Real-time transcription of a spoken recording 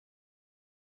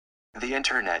The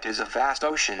internet is a vast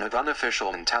ocean of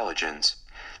unofficial intelligence.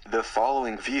 The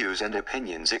following views and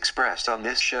opinions expressed on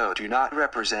this show do not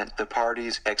represent the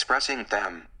parties expressing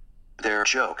them. They're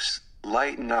jokes.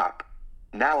 Lighten up.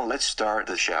 Now let's start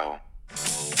the show.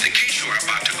 The case you are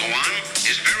about to go on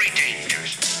is very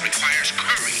dangerous, requires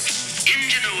courage,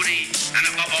 ingenuity, and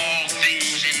above all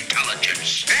things,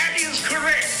 intelligence. That is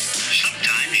correct.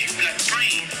 Sometimes you've got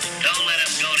brains. Don't let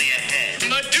them go to your head.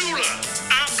 Medulla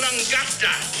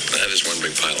oblongata. That is one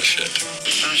big pile of shit.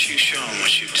 Why don't you show them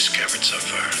what you've discovered so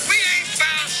far? We ain't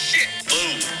found shit.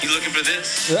 Boom. You looking for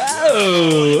this?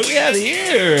 Oh, look at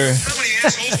here. How many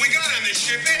assholes we got on this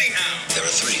ship anyhow? There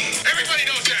are three. Everybody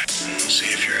knows that.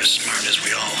 See if you're as smart as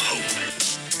we all hope.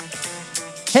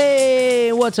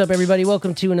 Hey, what's up, everybody?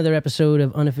 Welcome to another episode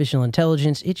of Unofficial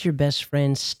Intelligence. It's your best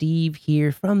friend, Steve,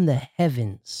 here from the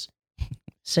heavens,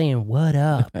 saying, what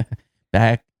up?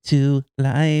 Back to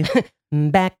life.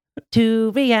 Back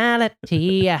to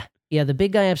reality. Yeah, the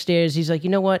big guy upstairs, he's like, you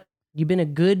know what? You've been a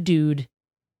good dude.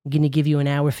 I'm going to give you an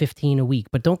hour 15 a week,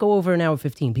 but don't go over an hour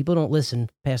 15. People don't listen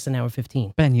past an hour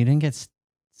 15. Ben, you didn't get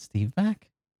Steve back?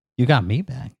 You got me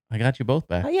back. I got you both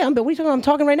back. Yeah, but what are you talking about? I'm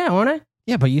talking right now, aren't I?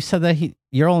 Yeah, but you said that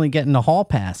you're only getting the hall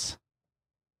pass.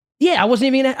 Yeah, I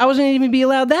wasn't even be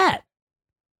allowed that.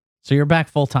 So you're back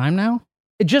full time now?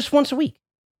 Just once a week.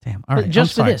 Damn. All right.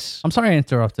 Just I'm for sorry. this. I'm sorry I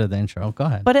interrupted the intro. Go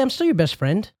ahead. But I'm still your best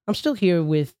friend. I'm still here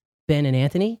with Ben and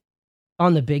Anthony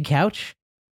on the big couch.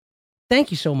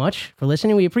 Thank you so much for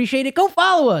listening. We appreciate it. Go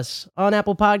follow us on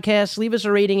Apple Podcasts. Leave us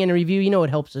a rating and a review. You know it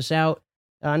helps us out.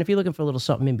 And if you're looking for a little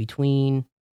something in between,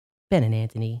 Ben and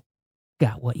Anthony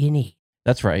got what you need.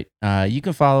 That's right. You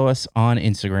can follow us on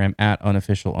Instagram at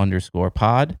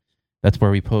unofficial_pod. That's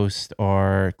where we post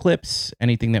our clips,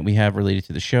 anything that we have related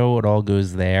to the show. It all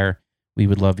goes there. We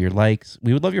would love your likes.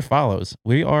 We would love your follows.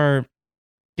 We are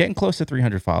getting close to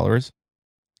 300 followers.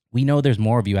 We know there's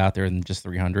more of you out there than just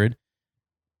 300.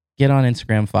 Get on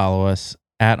Instagram, follow us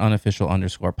at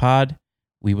unofficial_pod.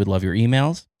 We would love your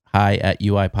emails.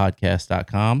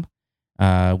 hi@uipodcast.com.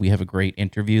 We have a great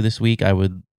interview this week. I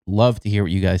would love to hear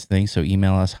what you guys think. So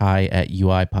email us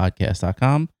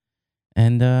hi@uipodcast.com.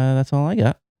 And that's all I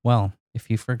got. Well, if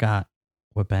you forgot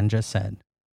what Ben just said,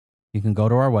 you can go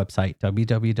to our website,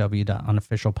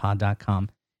 www.unofficialpod.com,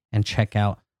 and check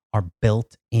out our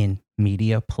built-in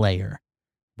media player,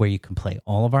 where you can play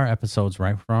all of our episodes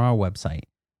right from our website.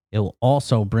 It will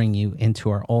also bring you into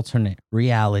our alternate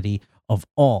reality of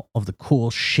all of the cool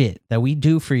shit that we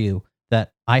do for you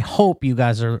that I hope you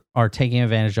guys are taking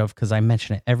advantage of, because I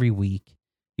mention it every week.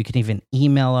 You can even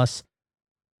email us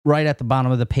right at the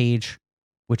bottom of the page,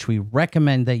 which we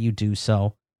recommend that you do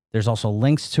so. There's also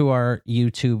links to our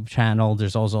YouTube channel.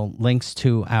 There's also links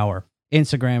to our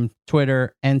Instagram,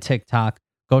 Twitter, and TikTok.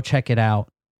 Go check it out.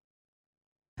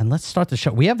 And let's start the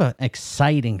show. We have an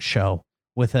exciting show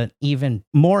with an even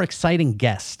more exciting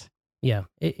guest. Yeah,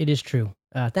 it is true.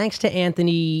 Thanks to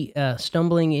Anthony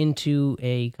stumbling into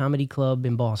a comedy club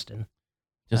in Boston.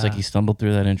 Just like he stumbled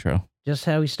through that intro. Just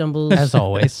how he stumbles As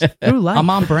always. through life. I'm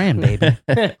on brand, baby.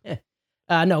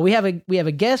 No, we have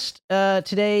a guest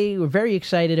today. We're very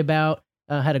excited about.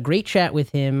 Had a great chat with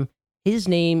him. His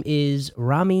name is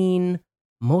Ramin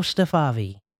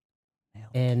Mostafavi,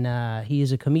 and he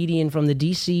is a comedian from the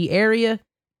DC area.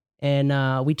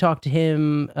 And we talked to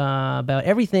him about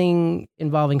everything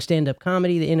involving stand-up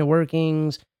comedy, the inner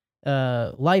workings,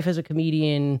 life as a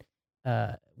comedian,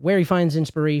 where he finds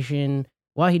inspiration,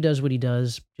 why he does what he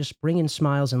does, just bringing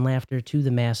smiles and laughter to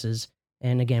the masses.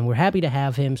 And again, we're happy to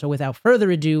have him. So without further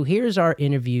ado, here's our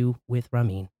interview with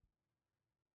Ramin.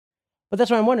 But that's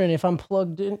why I'm wondering if I'm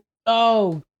plugged in.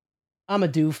 Oh, I'm a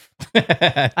doof.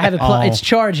 I have it plugged. It's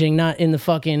charging, not in the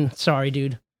fucking... Sorry,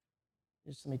 dude.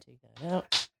 Just let me take that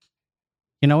out.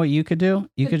 You know what you could do?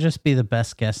 You could just be the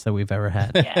best guest that we've ever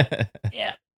had.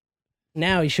 Yeah.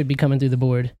 Now he should be coming through the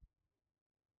board.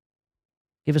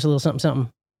 Give us a little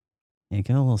something. Yeah,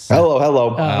 get a little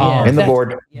Hello. Yeah, In the that's-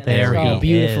 board. Yeah, There that's- he oh,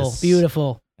 beautiful, is.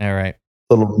 beautiful. All right.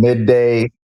 Little midday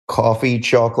coffee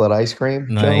chocolate ice cream,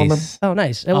 gentlemen. Nice. Oh,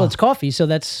 nice. Well, Oh. it's coffee, so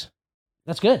that's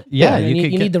good. Yeah, you, you need,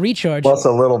 could you get- need the recharge. Plus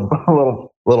a little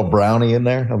brownie in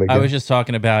there. That'll be I good. was just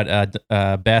talking about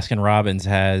Baskin Robbins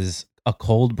has a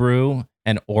cold brew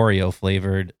and Oreo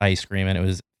flavored ice cream, and it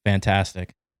was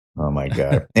fantastic. Oh my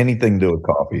god! Anything to do with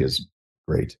coffee is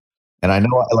great. And I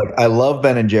know, I love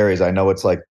Ben and Jerry's. I know it's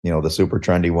like, the super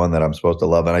trendy one that I'm supposed to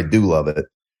love, and I do love it.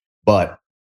 But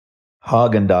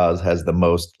Haagen-Dazs has the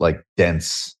most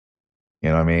dense. You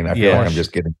know what I mean? I feel Yeah. like I'm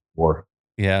just getting more.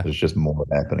 Yeah. There's just more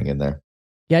happening in there.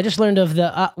 Yeah, I just learned of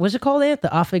the, what's it called, Ant? The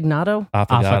affogato?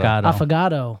 Affogato.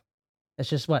 Affogato. That's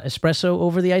just what, espresso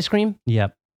over the ice cream?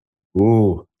 Yep.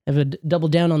 Ooh, Have a double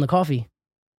down on the coffee.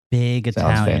 Big Sounds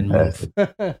Italian move.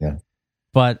 fantastic.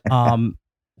 But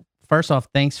first off,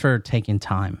 thanks for taking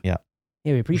time. Yeah,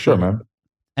 we appreciate Sure, it. man.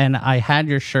 And I had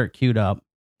your shirt queued up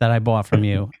that I bought from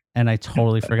you, and I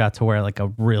totally forgot to wear like a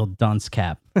real dunce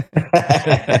cap. Son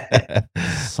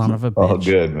of a bitch. Oh,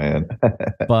 good, man.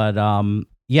 But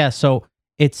yeah, so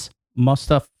it's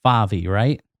Mustafavi,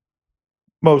 right?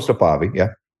 Mustafavi, yeah.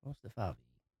 Mustafavi.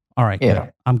 All right, Yeah.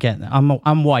 good.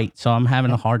 I'm white, so I'm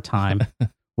having a hard time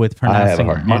with I have a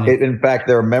pronouncing hard. it. In fact,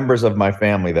 there are members of my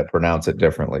family that pronounce it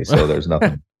differently, so there's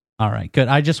nothing. All right, good.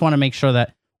 I just want to make sure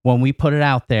that when we put it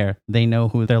out there, they know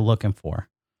who they're looking for.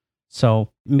 So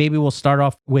maybe we'll start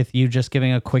off with you just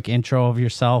giving a quick intro of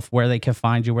yourself, where they can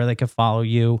find you, where they can follow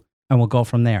you, and we'll go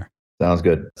from there. Sounds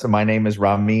good. So my name is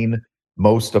Ramin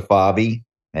Mostafavi,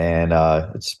 and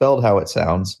it's spelled how it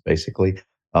sounds, basically.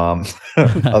 Other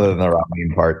than the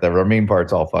Ramin part. The Ramin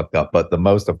part's all fucked up, but the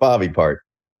Mostafavi part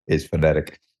is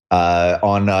phonetic.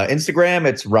 On Instagram,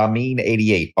 it's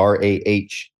Ramin88,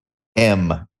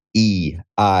 RAHMEIN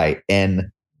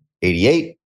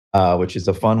 88, which is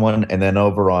a fun one. And then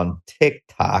over on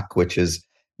TikTok, which is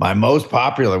my most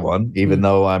popular one, even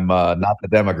though I'm not the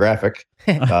demographic,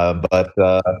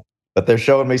 but they're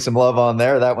showing me some love on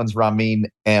there. That one's Ramin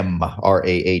M,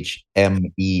 RAHMEIN,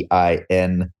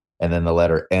 and then the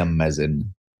letter M as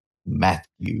in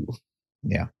Matthew.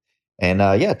 Yeah. And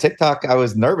yeah, TikTok, I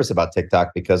was nervous about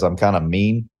TikTok because I'm kind of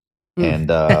mean. And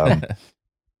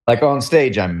like on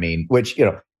stage, I'm mean, which, you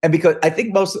know, and because I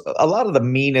think a lot of the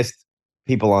meanest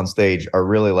people on stage are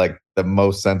really like the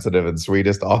most sensitive and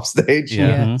sweetest off stage.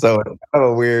 Yeah. Mhm. So it's kind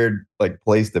of a weird like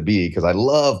place to be because I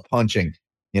love punching,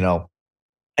 you know.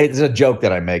 It's a joke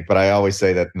that I make, but I always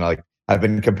say that, you know, like I've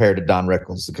been compared to Don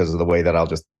Rickles because of the way that I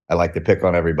like to pick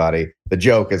on everybody. The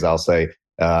joke is I'll say,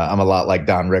 I'm a lot like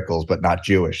Don Rickles, but not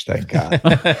Jewish, thank God.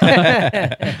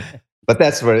 But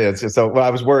that's what it is. So what I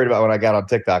was worried about when I got on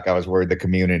TikTok, I was worried the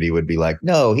community would be like,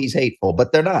 no, he's hateful,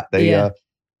 but they're not. They,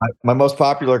 my most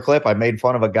popular clip, I made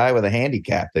fun of a guy with a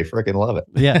handicap. They freaking love it.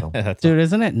 Yeah. So, That's Dude,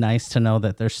 isn't it nice to know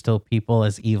that there's still people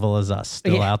as evil as us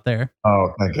still out there?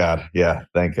 oh, thank God. Yeah,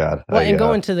 thank God. Well, and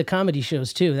going to the comedy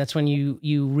shows too. That's when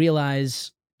you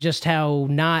realize just how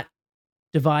not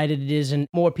divided it is, and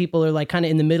more people are like kind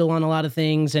of in the middle on a lot of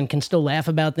things and can still laugh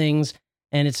about things.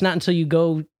 And it's not until you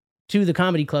go to the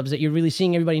comedy clubs that you're really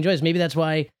seeing everybody enjoy it. Maybe that's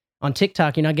why on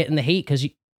TikTok you're not getting the hate because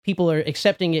people are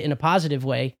accepting it in a positive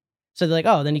way. So they're like,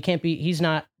 oh, then he can't be. He's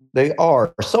not. They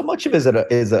are. So much of it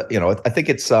is a you know, I think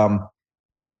it's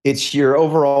your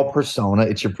overall persona,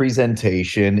 it's your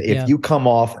presentation. If you come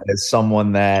off as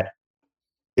someone that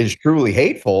is truly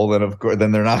hateful, then of course,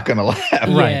 then they're not going to laugh.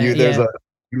 Right.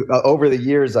 Over the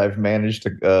years, I've managed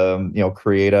to you know,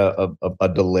 create a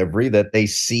delivery that they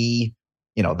see,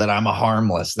 you know, that I'm a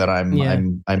harmless, that I'm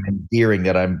endearing,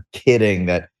 that I'm kidding,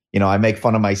 that, you know, I make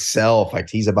fun of myself, I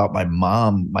tease about my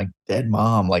mom, my dead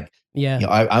mom, like. Yeah. You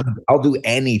know, I'll do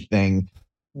anything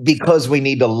because we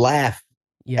need to laugh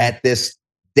at this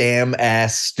damn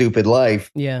ass stupid life.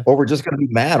 Yeah. Or we're just going to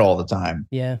be mad all the time.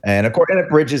 Yeah. And of course, it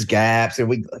bridges gaps.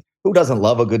 And who doesn't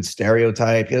love a good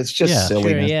stereotype? It's just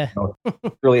silliness. Sure, You know,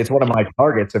 really, it's one of my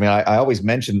targets. I mean, I always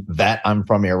mention that I'm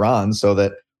from Iran so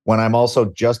that when I'm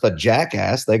also just a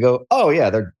jackass, they go, oh yeah,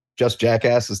 they're just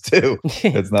jackasses too.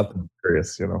 It's nothing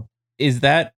serious, you know. is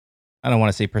that, I don't want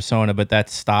to say persona, but that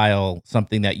style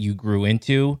something that you grew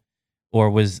into, or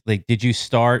was like, did you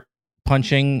start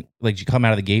punching? Like, did you come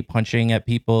out of the gate punching at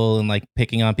people and like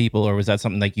picking on people, or was that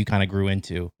something like you kind of grew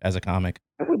into as a comic?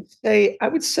 I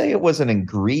would say it was an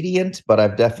ingredient, but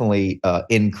I've definitely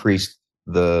increased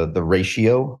the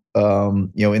ratio.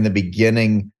 You know, in the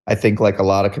beginning, I think like a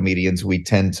lot of comedians, we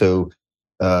tend to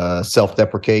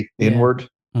self-deprecate inward,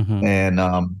 and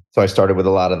so I started with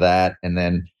a lot of that, and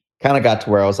then kind of got to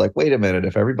where I was like, wait a minute,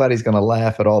 if everybody's going to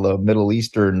laugh at all the Middle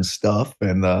Eastern stuff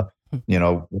and you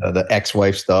know, the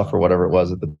ex-wife stuff or whatever it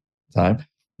was at the time,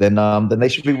 then they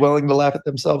should be willing to laugh at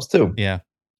themselves too. Yeah.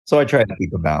 So I try to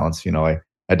keep a balance. You know, I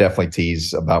definitely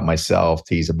tease about myself,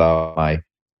 tease about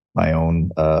my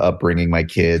own upbringing, my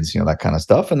kids, you know, that kind of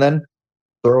stuff, and then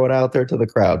throw it out there to the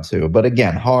crowd too. But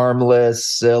again, harmless,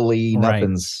 silly,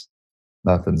 nothing's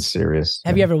serious.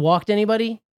 Have you ever walked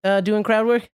anybody doing crowd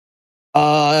work?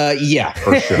 Yeah,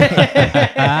 for sure.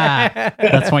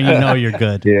 That's when you know you're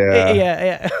good.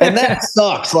 Yeah. And that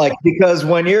sucks, like, because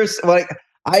when you're like,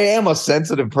 I am a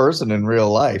sensitive person in real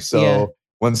life, so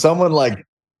when someone like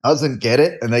doesn't get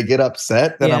it and they get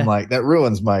upset, then Yeah. I'm like, that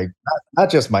ruins my not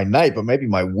just my night, but maybe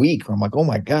my week. I'm like, oh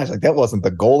my gosh, like that wasn't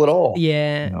the goal at all.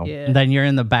 Yeah, You know? yeah. And then you're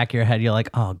in the back of your head, you're like,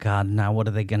 oh God, now what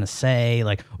are they gonna say?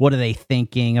 Like, what are they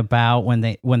thinking about when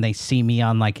they see me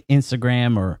on like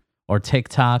Instagram or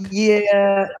TikTok?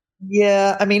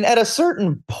 Yeah. I mean, at a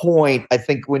certain point, I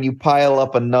think when you pile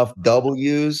up enough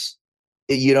W's,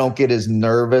 you don't get as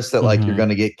nervous that like you're Mhm. going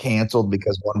to get canceled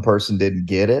because one person didn't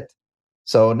get it.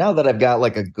 So now that I've got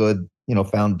like a good,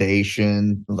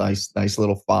 foundation, nice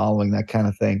little following, that kind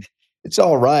of thing, it's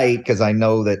all right because I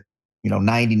know that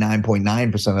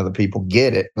 99.9% of the people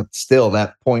get it, but still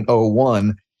that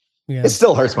 0.01, Yeah. it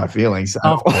still hurts my feelings.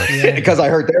 Of course. Yeah. Because I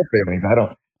hurt their feelings.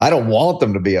 I don't want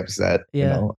them to be upset.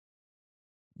 Yeah.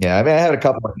 Yeah, I mean, I had a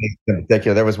couple of cases in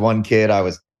particular. There was one kid,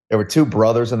 there were two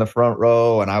brothers in the front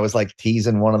row, and I was like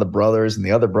teasing one of the brothers, and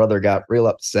the other brother got real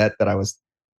upset that I was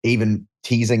even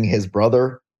teasing his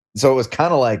brother. So it was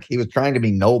kind of like he was trying to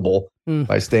be noble Mm.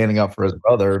 by standing up for his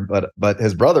brother, but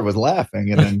his brother was laughing,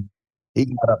 and then he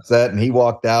got upset and he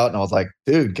walked out, and I was like,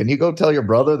 dude, can you go tell your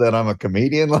brother that I'm a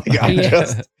comedian? Like I'm Yeah.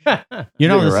 just You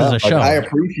know, kidding this is around. a Like, show. I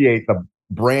appreciate the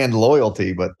brand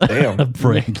loyalty, but damn.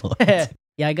 Brand loyalty.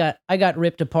 Yeah, I got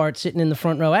ripped apart sitting in the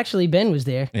front row. Actually, Ben was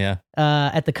there Yeah.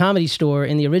 at the Comedy Store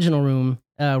in the original room.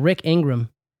 Rick Ingram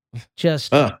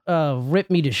just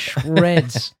ripped me to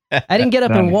shreds. I didn't get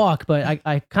up and Nice. walk, but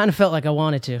I kind of felt like I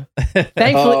wanted to.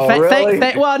 Thankfully, Oh, really?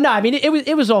 well, no, I mean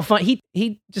it was all fun.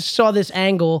 He just saw this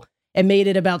angle and made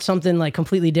it about something like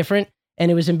completely different, and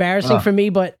it was embarrassing for me.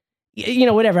 But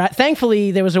whatever.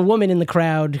 Thankfully, there was a woman in the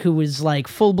crowd who was like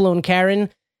full blown Karen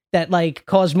that like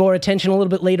caused more attention a little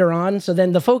bit later on. So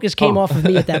then the focus came off of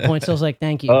me at that point. So I was like,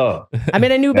 thank you. Oh, I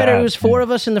mean, I knew better. It God, was four of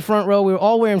us in the front row. We were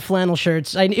all wearing flannel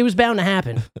shirts. It was bound to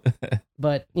happen.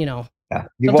 But yeah.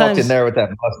 You walked Sometimes- in there with that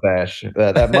mustache.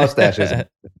 That mustache is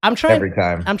I'm trying. every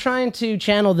time. I'm trying to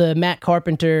channel the Matt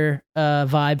Carpenter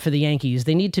vibe for the Yankees.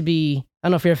 They need to be. I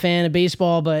don't know if you're a fan of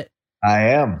baseball, but I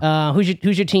am. who's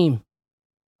your team?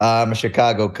 I'm a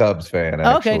Chicago Cubs fan.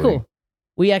 Oh, okay, actually. cool.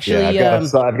 We actually. Yeah,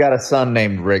 I've got a son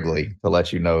named Wrigley to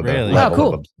let you know the Really? level Oh,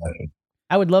 cool. of obsession.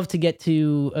 I would love to get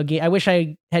to a game. I wish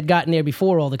I had gotten there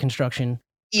before all the construction.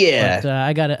 Yeah, But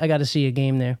I gotta see a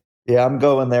game there. yeah. I'm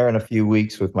going there in a few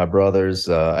weeks with my brothers.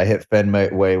 I hit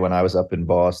Fenway when I was up in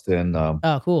Boston.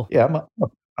 Oh, cool. Yeah,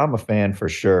 I'm a fan for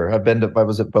sure. I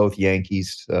was at both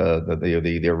Yankees,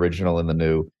 the original and the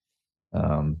new.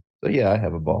 So yeah, I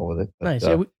have a ball with it. But, Nice.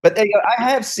 Yeah, but I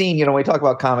have seen, when we talk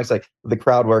about comics, like the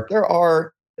crowd work, there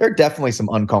are definitely some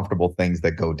uncomfortable things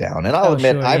that go down. And I'll Oh,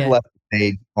 admit, sure, I've yeah. left the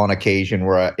stage on occasion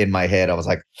where in my head I was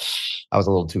like, I was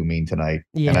a little too mean tonight,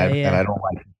 Yeah, yeah. and I don't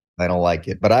like it. I don't like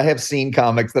it. But I have seen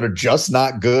comics that are just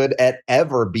not good at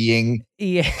ever being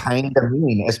Yeah, kind of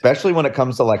mean, especially when it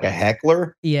comes to like a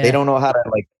heckler. yeah. They don't know how to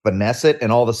like finesse it,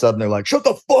 and all of a sudden they're like, "Shut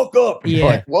the fuck up!" And you're Yeah.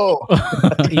 like, whoa.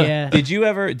 Yeah. Did you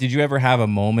ever have a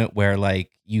moment where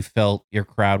like you felt your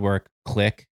crowd work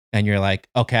click and you're like,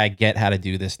 okay, I get how to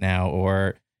do this now,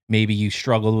 or maybe you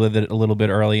struggled with it a little bit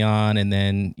early on and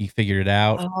then you figured it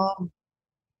out,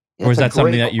 or is that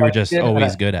something that you were just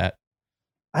always good at?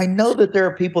 I know that there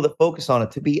are people that focus on it.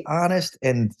 To be honest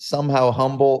and somehow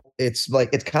humble, it's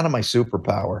kind of my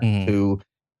superpower Mhm.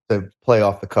 to play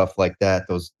off the cuff like that.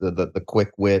 The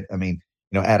quick wit. I mean,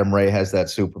 Adam Ray has that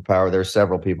superpower. There's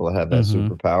several people that have that Mhm.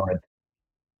 superpower.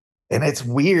 And it's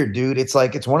weird, dude. It's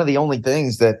like it's one of the only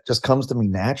things that just comes to me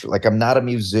naturally. Like I'm not a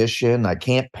musician. I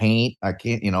can't paint. I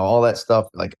can't, all that stuff.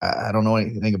 Like I don't know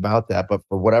anything about that. But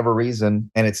for whatever reason,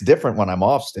 and it's different when I'm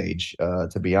off stage.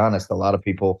 To be honest, a lot of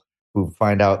people who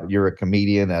find out you're a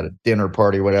comedian at a dinner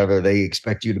party, whatever, they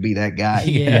expect you to be that guy.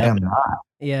 Yeah. And I'm not.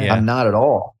 Yeah. Yeah. I'm not at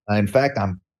all. In fact,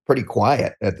 I'm pretty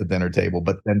quiet at the dinner table.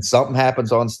 But then something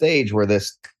happens on stage where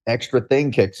this extra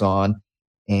thing kicks on,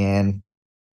 and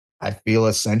I feel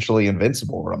essentially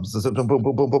invincible. Where I'm just boom, boom,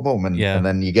 boom, boom, boom, boom, and, Yeah. and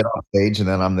then you get off stage, and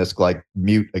then I'm this like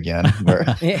mute again. Where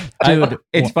Yeah. Dude,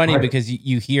 it's funny Right. because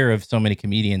you hear of so many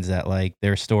comedians that like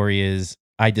their story is,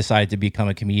 I decided to become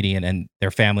a comedian, and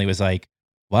their family was like,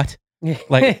 what?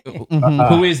 Like, Mhm.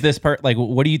 who is this part? Like,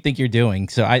 what do you think you're doing?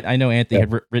 So I know Anthony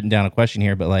had written down a question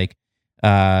here, but like,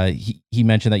 he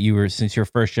mentioned that you were, since you're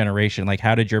first generation, like,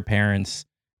 how did your parents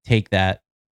take that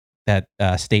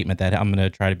statement that I'm going to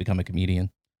try to become a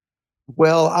comedian?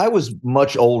 Well, I was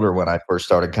much older when I first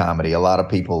started comedy. A lot of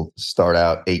people start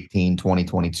out 18, 20,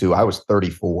 22. I was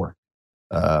 34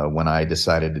 when I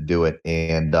decided to do it.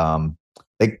 And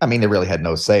they really had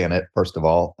no say in it, first of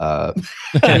all. I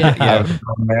was a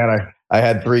grown man. I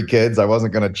had 3 kids. I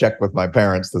wasn't going to check with my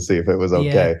parents to see if it was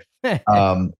okay.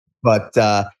 But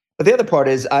But the other part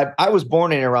is I was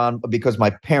born in Iran because my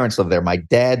parents lived there. My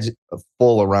dad's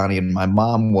full Iranian. My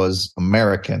mom was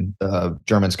American,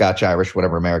 German, Scotch, Irish,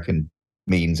 whatever American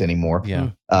means anymore. Yeah.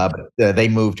 But they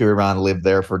moved to Iran, lived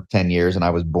there for 10 years, and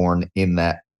I was born in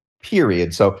that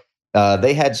period. So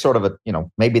they had sort of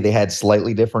maybe they had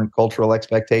slightly different cultural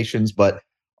expectations, but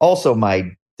also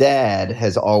my dad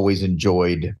has always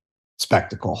enjoyed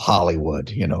spectacle,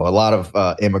 Hollywood. A lot of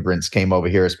immigrants came over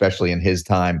here, especially in his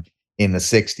time in the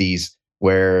 60s,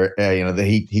 where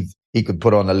he could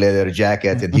put on a leather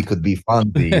jacket and he could be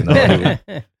Fonzie.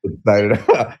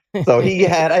 So he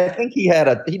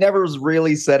never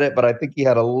really said it, but I think he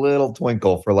had a little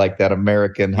twinkle for like that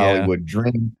American Hollywood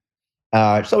dream.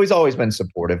 So he's always been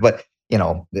supportive, but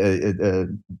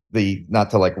the not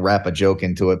to like wrap a joke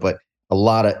into it, but a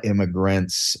lot of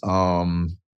immigrants,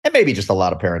 and maybe just a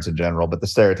lot of parents in general, but the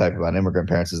stereotype about immigrant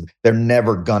parents is they're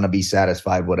never gonna be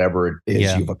satisfied whatever it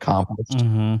is you've accomplished.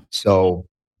 So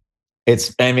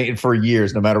for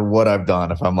years, no matter what I've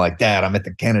done, if I'm like, Dad, I'm at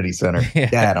the Kennedy Center,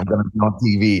 Dad, I'm going to be on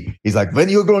TV. He's like, when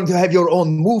you're going to have your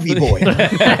own movie, boy?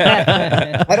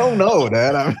 I don't know,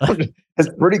 Dad. It's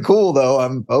pretty cool, though.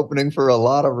 I'm opening for a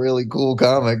lot of really cool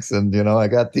comics, and I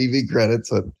got TV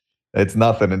credits. And it's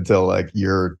nothing until like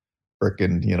you're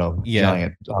freaking,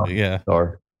 giant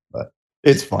star. But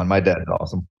it's fun. My dad's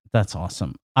awesome. That's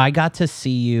awesome. I got to see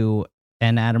you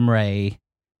and Adam Ray,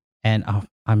 and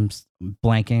I'm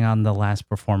blanking on the last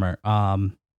performer.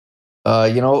 It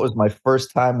was my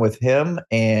first time with him,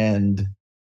 and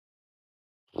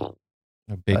a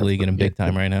big league and a big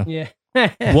time right now. Yeah.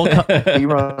 He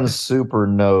runs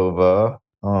Supernova.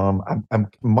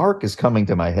 Mark is coming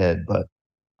to my head, but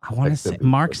I want to say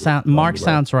Mark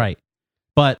sounds right.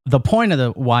 But the point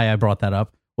of why I brought that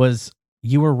up was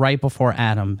you were right before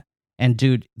Adam, and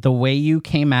dude, the way you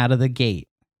came out of the gate,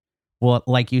 well,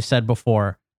 like you said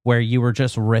before, where you were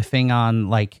just riffing on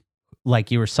like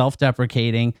you were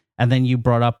self-deprecating, and then you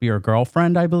brought up your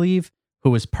girlfriend, I believe,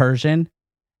 who was Persian,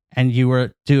 and you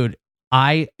were, dude,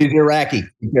 he's Iraqi.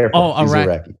 He's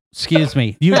Iraqi. Excuse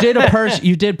me. You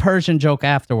did Persian joke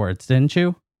afterwards, didn't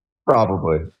you?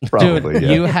 Probably. Dude,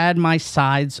 yeah. You had my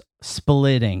sides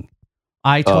splitting.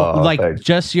 I told thanks.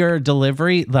 Just your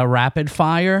delivery, the rapid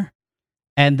fire,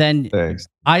 and then Thanks.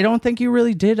 I don't think you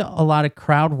really did a lot of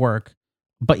crowd work.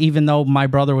 But even though my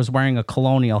brother was wearing a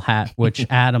colonial hat, which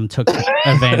Adam took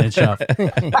advantage of,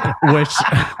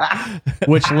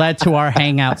 which led to our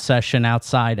hangout session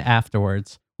outside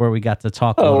afterwards, where we got to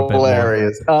talk a little bit more.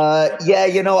 Hilarious.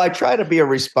 I try to be a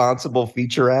responsible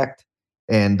feature act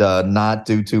and not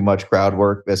do too much crowd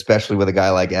work, especially with a guy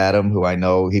like Adam, who I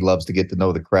know he loves to get to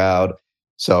know the crowd.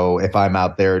 So if I'm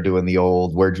out there doing the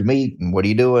old, where'd you meet? And what are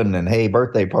you doing? And hey,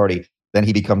 birthday party. Then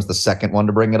he becomes the second one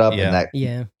to bring it up. Yeah. And that,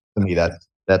 to me,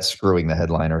 that's screwing the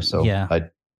headliner. So I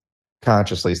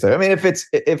consciously say, I mean,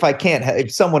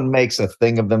 if someone makes a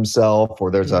thing of themselves, or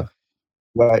there's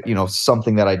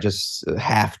something that I just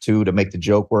have to make the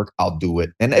joke work, I'll do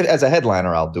it. And as a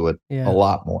headliner, I'll do it a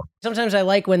lot more. Sometimes I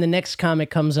like when the next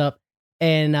comic comes up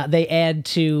and they add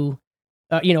to,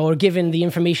 or given the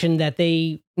information that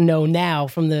they know now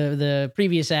from the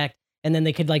previous act, and then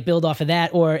they could like build off of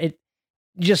that, or it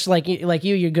just like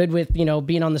you're good with, being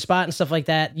on the spot and stuff like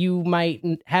that. You might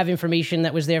have information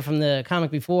that was there from the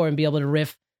comic before and be able to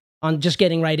riff on just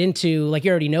getting right into, like,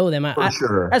 you already know them.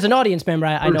 Sure. As an audience member,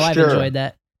 I know I've enjoyed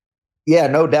that. Yeah,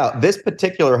 no doubt. This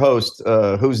particular host,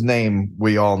 whose name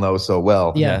we all know so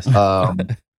well. Yes. It's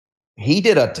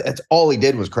all he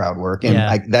did was crowd work,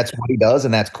 and that's what he does,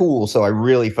 and that's cool. So I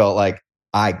really felt like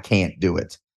I can't do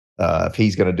it. If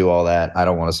he's going to do all that, I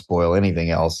don't want to spoil anything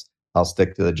else. I'll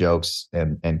stick to the jokes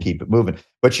and keep it moving.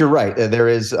 But you're right. There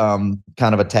is kind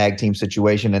of a tag team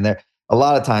situation in there. A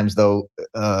lot of times, though,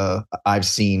 I've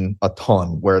seen a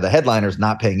ton where the headliner's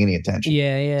not paying any attention.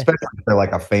 Yeah. Especially if they're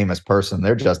like a famous person.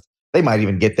 They might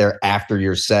even get there after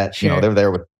your set. Sure. They're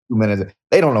there with 2 minutes.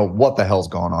 They don't know what the hell's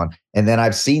going on. And then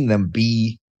I've seen them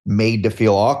be made to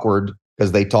feel awkward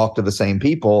because they talk to the same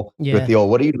people with the old,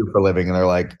 what do you do for a living? And they're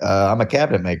like, I'm a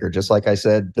cabinet maker, just like I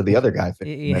said to the other guy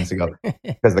 15 minutes ago.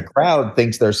 Because the crowd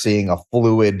thinks they're seeing a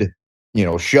fluid,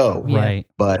 show. Right.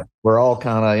 But we're all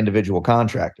kind of individual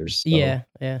contractors. So Yeah.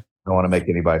 I don't want to make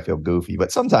anybody feel goofy.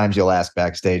 But sometimes you'll ask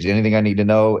backstage, anything I need to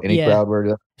know? Any crowd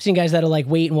word? I've seen guys that'll like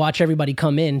wait and watch everybody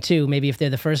come in too. Maybe if they're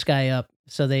the first guy up.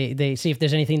 So they see if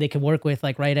there's anything they can work with,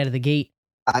 like right out of the gate.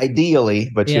 Ideally,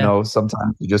 but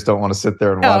sometimes you just don't want to sit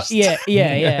there and watch.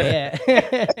 Yeah.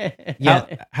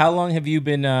 How long have you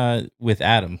been with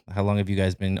Adam? How long have you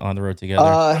guys been on the road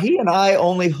together? He and I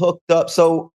only hooked up.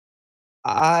 So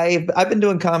I've been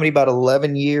doing comedy about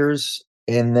 11 years,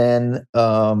 and then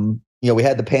we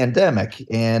had the pandemic,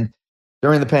 and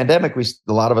during the pandemic,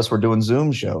 a lot of us were doing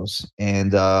Zoom shows,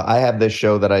 and I have this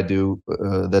show that I do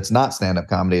that's not stand-up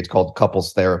comedy. It's called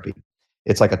Couples Therapy.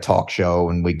 It's like a talk show,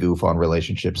 and we goof on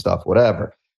relationship stuff,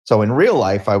 whatever. So in real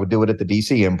life, I would do it at the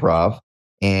DC Improv,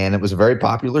 and it was a very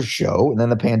popular show. And then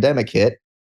the pandemic hit,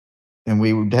 and we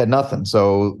had nothing.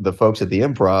 So the folks at the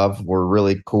Improv were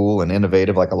really cool and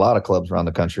innovative, like a lot of clubs around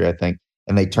the country, I think,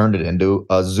 and they turned it into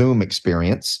a Zoom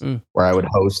experience where I would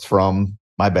host from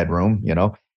my bedroom,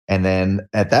 And then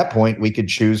at that point, we could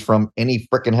choose from any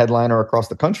freaking headliner across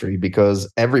the country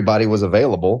because everybody was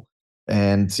available.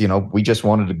 And, we just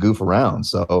wanted to goof around.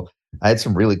 So I had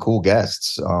some really cool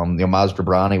guests. Maz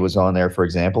Jobrani was on there, for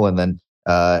example. And then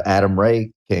Adam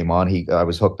Ray came on. I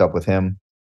was hooked up with him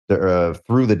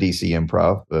through the DC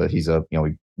Improv. He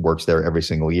works there every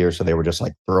single year. So they were just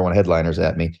like throwing headliners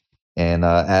at me. And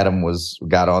Adam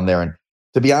got on there. And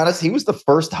to be honest, he was the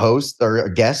first host or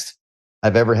a guest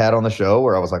I've ever had on the show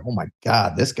where I was like, oh my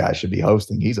God, this guy should be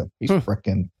hosting. He's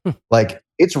freaking like,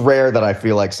 it's rare that I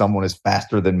feel like someone is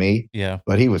faster than me. Yeah.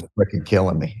 But he was freaking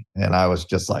killing me. And I was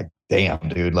just like, damn,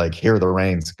 dude, like here the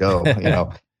reins go,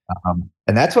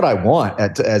 and that's what I want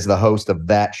as the host of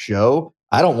that show.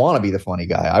 I don't want to be the funny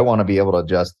guy. I want to be able to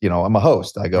just, I'm a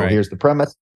host. I go, right. Here's the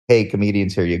premise. Hey,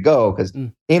 comedians, here you go. Because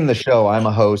in the show, I'm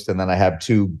a host, and then I have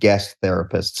two guest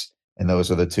therapists, and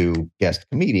those are the two guest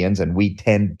comedians, and we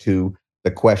tend to the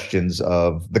questions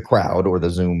of the crowd or the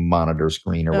Zoom monitor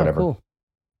screen or whatever. Cool.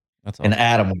 That's awesome. And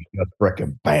Adam was just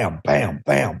freaking bam, bam,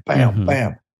 bam, bam,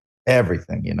 bam,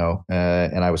 everything,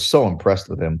 and I was so impressed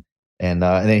with him. And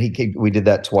then we did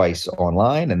that twice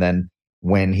online. And then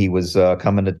when he was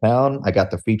coming to town, I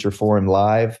got the feature for him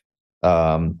live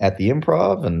at the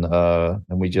Improv,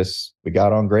 and we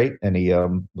got on great. And he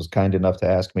was kind enough to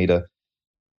ask me to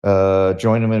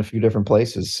join him in a few different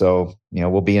places. So,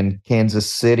 we'll be in Kansas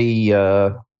City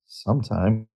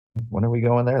sometime. When are we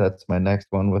going there? That's my next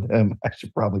one with him. I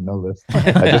should probably know this.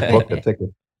 I just booked a ticket.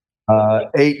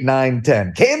 8, 9,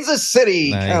 10. Kansas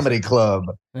City Comedy Club.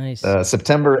 Nice.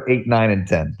 September 8, 9, and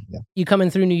 10. Yeah. You coming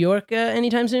through New York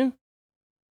anytime soon?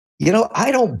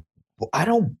 I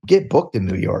don't get booked in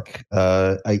New York.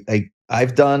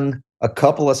 I've done a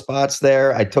couple of spots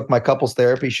there. I took my couples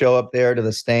therapy show up there to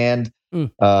the Stand.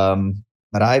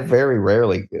 But I very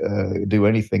rarely do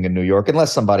anything in New York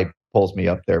unless somebody pulls me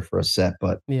up there for a set.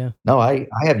 But no, I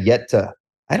have yet to.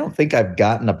 I don't think I've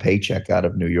gotten a paycheck out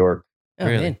of New York. Oh,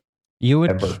 really? Man. You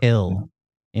would kill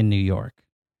in New York.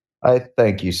 I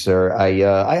thank you, sir.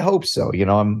 I hope so.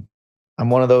 I'm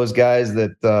one of those guys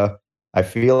that I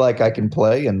feel like I can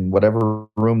play in whatever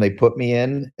room they put me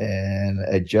in, and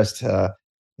it just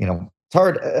it's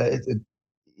hard.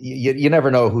 You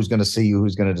never know who's going to see you,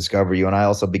 who's going to discover you. And I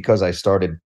also, because I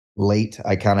started late,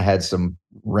 I kind of had some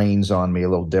reins on me a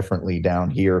little differently down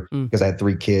here because I had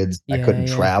 3 kids. I couldn't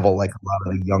travel like a lot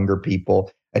of the younger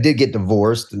people. I did get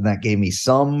divorced, and that gave me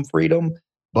some freedom,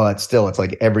 but still, it's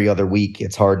like every other week,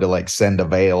 it's hard to like send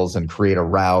avails and create a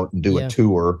route and do a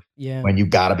tour when you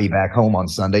got to be back home on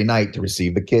Sunday night to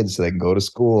receive the kids so they can go to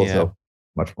school. So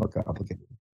much more complicated.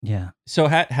 Yeah. So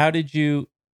how did you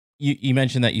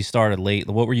mentioned that you started late.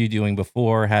 What were you doing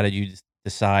before? How did you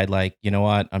decide, like, you know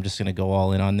what, I'm just going to go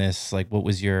all in on this? Like, what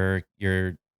was your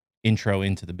intro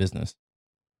into the business?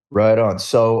 Right on.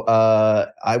 So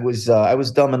I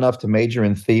was dumb enough to major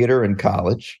in theater in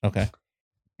college. Okay.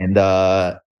 And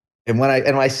when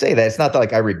I say that, it's not that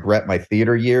like I regret my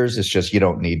theater years. It's just you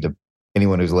don't need to.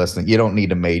 Anyone who's listening, you don't need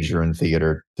to major in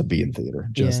theater to be in theater.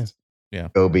 Just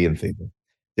go be in theater.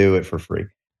 Do it for free.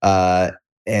 But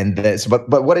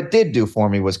what it did do for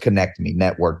me was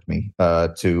networked me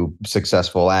to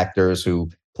successful actors who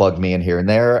plugged me in here and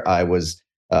there. I was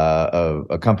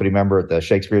a company member at the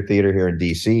Shakespeare Theater here in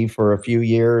DC for a few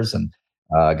years, and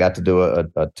got to do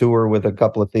a tour with a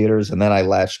couple of theaters. And then I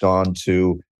latched on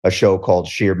to a show called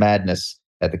Sheer Madness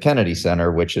at the Kennedy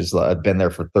Center, which is I've been there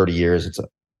for 30 years. It's a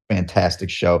fantastic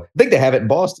show. I think they have it in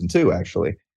Boston too,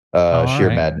 actually.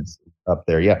 Sheer Madness up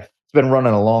there. Yeah. It's been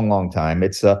running a long, long time.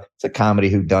 It's a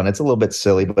comedy whodunit. It's a little bit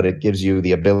silly, but it gives you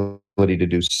the ability to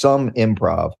do some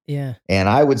improv. Yeah. And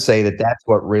I would say that that's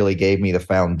what really gave me the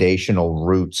foundational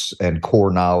roots and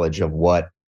core knowledge of what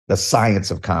the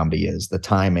science of comedy is, the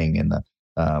timing and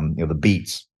the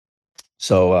beats.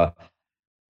 So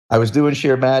I was doing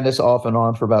Sheer Madness off and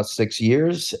on for about 6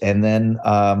 years, and then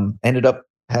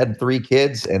had 3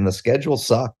 kids, and the schedule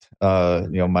sucked.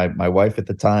 My wife at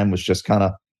the time was just kind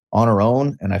of on her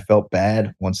own, and I felt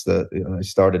bad once I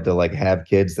started to like have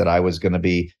kids that I was going to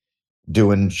be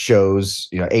doing shows,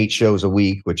 8 shows a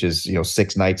week, which is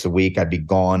 6 nights a week. I'd be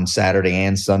gone Saturday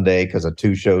and Sunday because of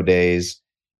 2 show days.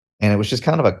 and it was just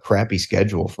kind of a crappy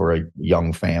schedule for a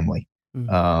young family.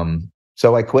 Mm.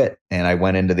 So I quit, and I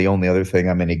went into the only other thing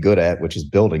I'm any good at, which is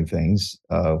building things,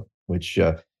 which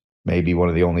may be one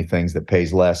of the only things that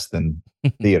pays less than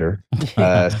theater.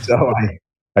 So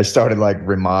I started like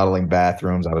remodeling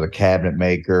bathrooms. I was a cabinet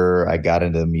maker. I got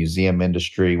into the museum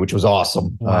industry, which was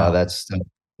awesome. Wow. That's to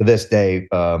this day.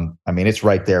 I mean, it's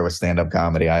right there with stand-up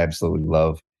comedy. I absolutely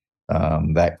love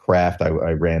that craft. I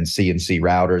ran CNC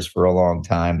routers for a long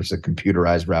time, which is a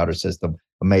computerized router system.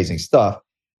 Amazing stuff.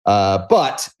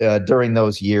 But during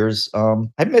those years,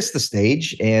 I missed the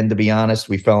stage. And to be honest,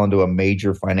 we fell into a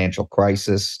major financial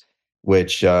crisis,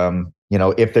 which,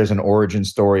 if there's an origin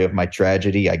story of my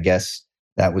tragedy, I guess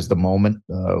that was the moment.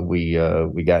 We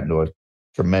got into a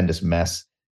tremendous mess.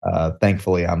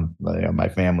 Thankfully, my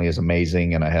family is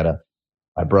amazing, and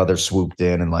my brother swooped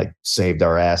in and like saved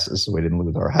our asses, so we didn't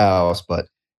lose our house. But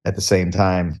at the same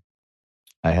time,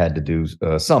 I had to do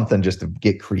something just to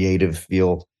get creative,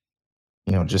 feel,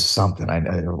 just something.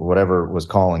 Whatever was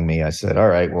calling me, I said, all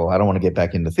right, well, I don't want to get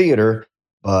back into theater,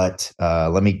 but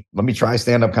let me try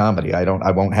stand-up comedy.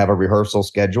 I won't have a rehearsal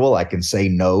schedule. I can say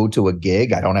no to a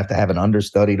gig. I don't have to have an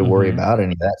understudy to worry about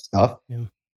any of that stuff. Yeah.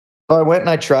 So I went and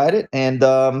I tried it, and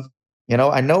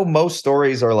I know most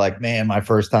stories are like, man, my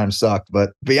first time sucked, but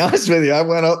to be honest with you, I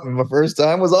went up and my first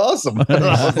time was awesome.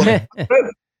 I was like,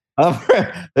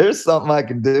 there's something I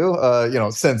can do.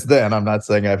 Since then, I'm not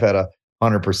saying I've had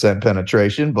 100%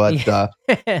 penetration, but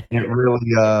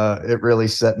it really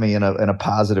set me in a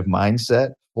positive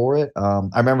mindset for it. I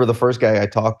remember the first guy I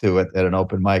talked to at an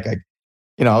open mic. I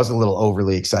was a little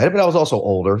overly excited, but I was also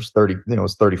older. I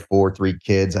was 34, 3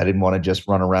 kids. I didn't want to just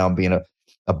run around being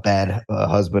a bad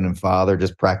husband and father,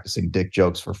 just practicing dick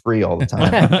jokes for free all the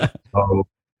time. So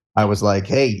I was like,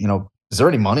 hey, is there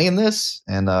any money in this?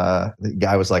 And the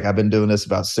guy was like, I've been doing this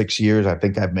about 6 years. I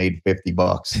think I've made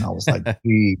 $50. And I was like,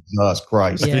 Jesus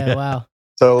Christ. Yeah, wow.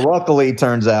 So luckily, it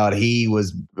turns out he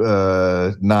was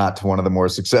not one of the more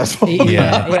successful.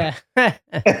 Yeah. And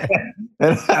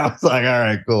I was like, all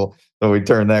right, cool. So we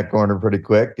turned that corner pretty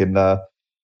quick, and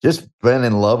just been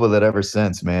in love with it ever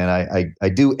since, man. I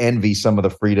do envy some of the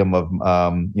freedom of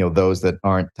those that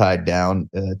aren't tied down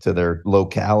to their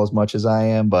locale as much as I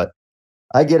am, but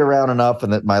I get around enough,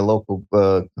 and that my local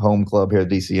home club here,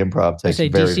 DC Improv, takes I say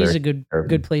very, DC is very a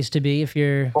good place to be if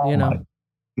you're,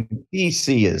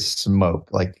 DC is smoke.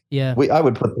 Like, Yeah. I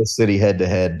would put this city head to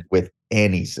head with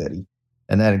any city,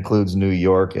 and that includes New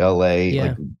York, LA.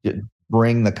 Yeah. Like,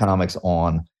 bring the comics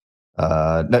on.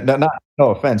 No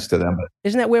offense to them, but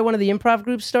Isn't that where one of the improv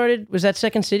groups started? Was that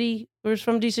Second City or was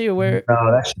from DC or where?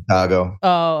 no, that's Chicago.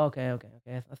 Oh, okay. I thought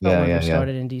one of them Yeah.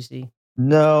 started in DC.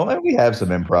 No, and we have some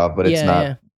improv, but it's not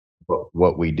Yeah.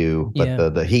 what we do. But Yeah.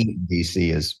 the heat in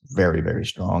DC is very, very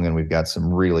strong, and we've got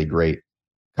some really great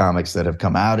comics that have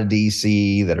come out of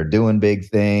DC that are doing big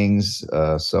things.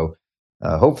 So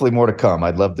hopefully more to come.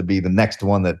 I'd love to be the next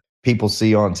one that people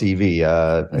see on TV.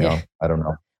 I don't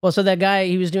know. Well, so that guy,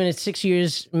 he was doing it 6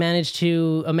 years, managed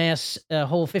to amass a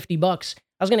whole $50.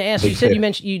 I was going to ask you, you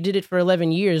mentioned you did it for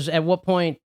 11 years. At what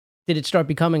point did it start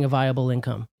becoming a viable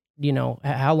income?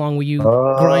 How long were you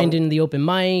grinding the open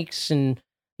mics, and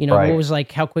Right. what was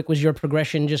like, how quick was your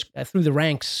progression just through the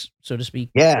ranks, so to speak?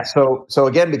 Yeah. So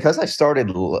again, because I started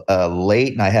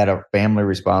late and I had a family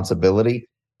responsibility,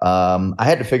 I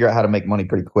had to figure out how to make money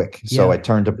pretty quick. So Yeah. I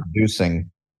turned to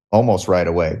producing almost right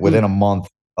away. Within a month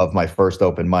of my first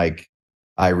open mic,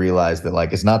 I realized that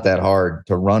like it's not that hard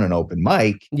to run an open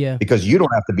mic Yeah. because you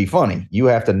don't have to be funny. You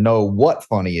have to know what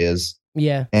funny is.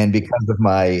 Yeah. And because of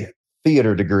my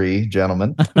theater degree,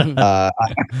 gentlemen, I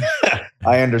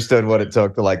understood what it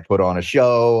took to like put on a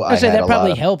show. I say had that a probably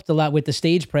lot of- helped a lot with the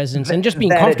stage presence and just being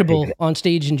That it comfortable did. on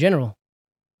stage in general.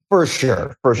 For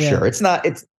sure. Yeah.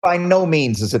 It's by no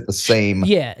means is it the same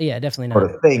Yeah, definitely sort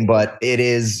not. of thing, but it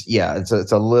is,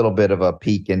 it's a little bit of a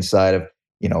peek inside of,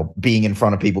 being in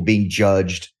front of people, being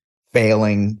judged,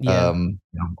 failing, Yeah.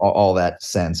 all that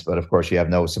sense. But of course you have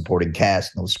no supporting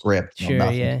cast, no script, no Sure,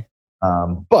 nothing. yeah.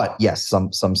 But yes,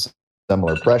 some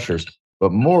similar pressures.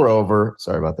 But moreover,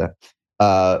 sorry about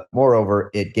that. Moreover,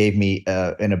 it gave me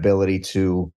an ability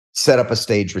to set up a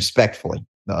stage respectfully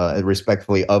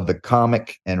of the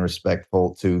comic and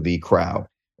respectful to the crowd.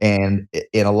 And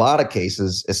in a lot of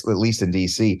cases, at least in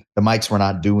DC, the mics were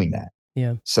not doing that.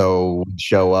 Yeah. So we'd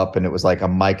show up and it was like a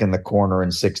mic in the corner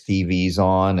and 6 TVs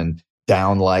on and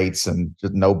down lights and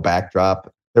just no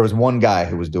backdrop. There was one guy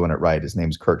who was doing it right. His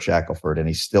name's Kurt Shackelford, and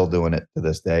he's still doing it to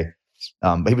this day.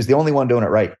 But he was the only one doing it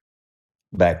right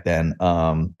back then.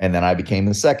 And then I became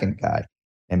the second guy.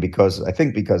 And because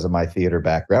of my theater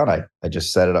background, I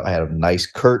just set it up. I had a nice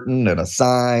curtain and a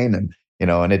sign, and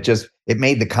and it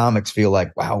made the comics feel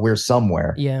like, wow, we're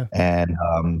somewhere. Yeah. And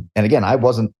again, I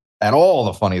wasn't at all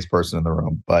the funniest person in the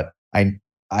room, but I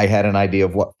had an idea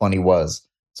of what funny was.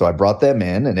 So I brought them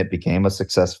in, and it became a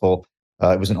successful,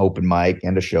 it was an open mic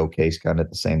and a showcase kind of at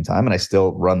the same time. And I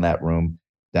still run that room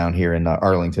down here in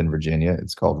Arlington, Virginia.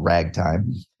 It's called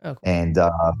Ragtime. Okay. And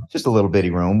just a little bitty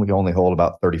room. We only hold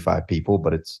about 35 people,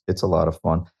 but it's a lot of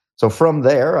fun. So from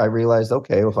there, I realized,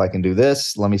 okay, if I can do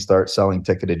this, let me start selling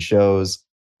ticketed shows.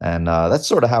 And that's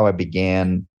sort of how I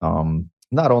began,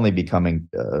 not only becoming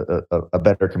a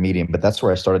better comedian, but that's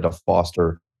where I started to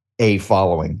foster a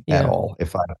following at all.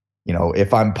 If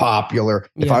I'm popular,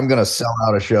 if I'm going to sell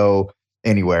out a show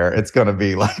anywhere, it's going to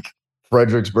be like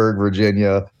Fredericksburg,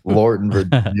 Virginia, Lorton,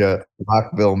 Virginia,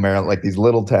 Rockville, Maryland, like these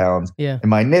little towns. Yeah. And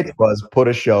my niche was put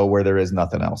a show where there is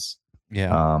nothing else.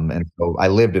 Yeah. And so I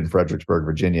lived in Fredericksburg,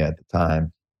 Virginia at the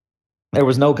time. There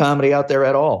was no comedy out there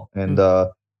at all. And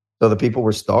so the people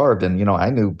were starved. And, I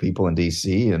knew people in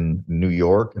DC and New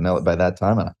York. And by that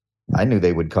time, I knew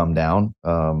they would come down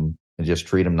and just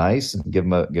treat them nice and give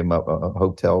them a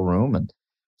hotel room. And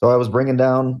so I was bringing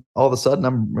down, all of a sudden,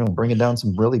 I'm bringing down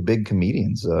some really big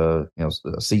comedians.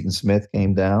 Seton Smith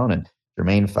came down, and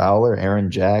Jermaine Fowler, Aaron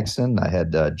Jackson. I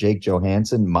had Jake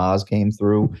Johansson. Maz came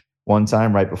through one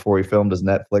time right before he filmed his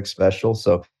Netflix special.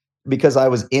 So because I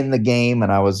was in the game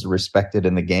and I was respected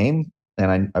in the game,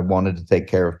 and I wanted to take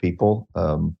care of people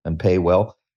and pay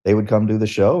well, they would come do the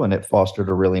show, and it fostered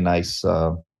a really nice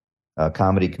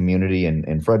comedy community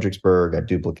in Fredericksburg. I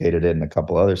duplicated it in a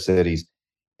couple other cities.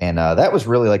 And that was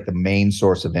really like the main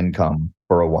source of income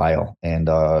for a while. And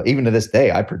even to this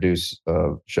day, I produce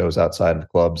shows outside of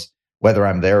clubs, whether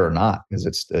I'm there or not,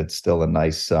 because it's still a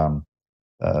nice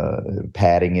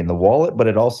padding in the wallet. But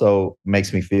it also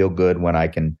makes me feel good when I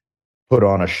can put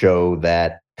on a show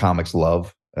that comics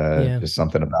love. Just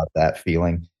something about that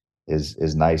feeling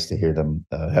is nice to hear them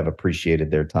have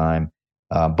appreciated their time.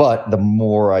 But the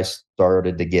more I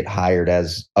started to get hired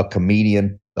as a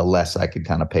comedian, the less I could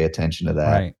kind of pay attention to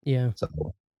that. Right. Yeah. So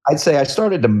I'd say I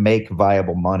started to make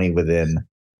viable money within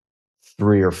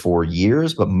 3 or 4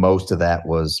 years, but most of that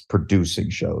was producing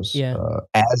shows. Yeah.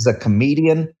 As a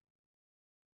comedian,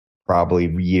 probably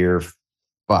year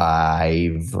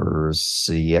 5 or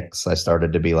 6, I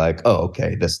started to be like, oh,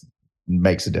 okay, this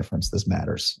makes a difference. This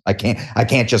matters. I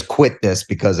can't just quit this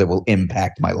because it will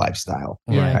impact my lifestyle.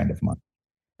 Yeah. Kind of money.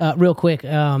 Real quick.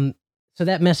 So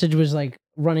that message was like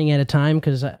running out of time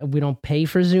because we don't pay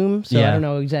for Zoom. So I don't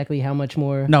know exactly how much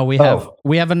more. No, we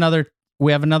have another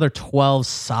 12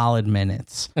 solid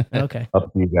minutes. Okay.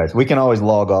 Up to you guys. We can always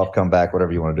log off, come back,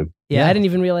 whatever you want to do. Yeah, I didn't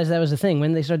even realize that was a thing.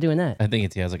 When did they start doing that? I think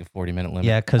it has like a 40-minute limit.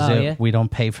 Yeah, because we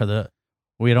don't pay for the.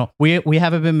 We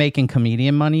haven't been making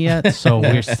comedian money yet, so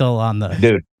we're still on the.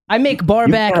 Dude, I make bar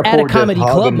you back can't at a afford comedy this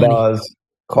club money. Haagen-Dazs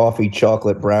coffee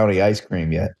chocolate brownie ice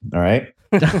cream yet. All right.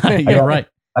 You're right.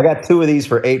 I got 2 of these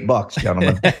for $8,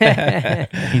 gentlemen.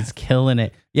 He's killing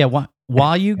it. Yeah.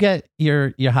 While you get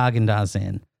your Haagen-Dazs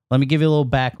in, let me give you a little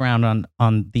background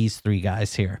on these 3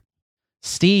 guys here.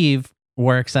 Steve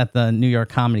works at the New York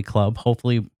Comedy Club.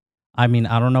 Hopefully, I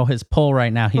don't know his poll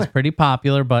right now. He's pretty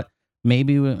popular, but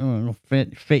maybe we'll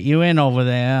fit you in over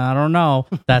there. I don't know.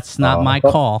 That's not my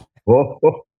call. Whoa.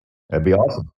 That'd be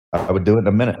awesome. I would do it in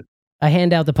a minute. I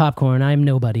hand out the popcorn. I'm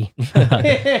nobody.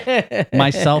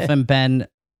 Myself and Ben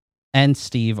and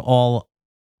Steve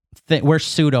we're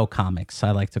pseudo comics,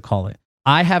 I like to call it.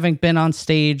 I haven't been on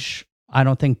stage. I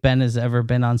don't think Ben has ever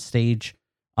been on stage.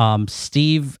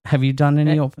 Steve, have you done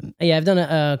any open? Yeah, I've done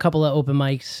a couple of open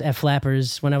mics at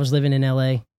Flappers when I was living in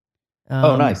LA.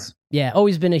 Oh, nice. Yeah,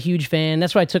 always been a huge fan.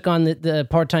 That's why I took on the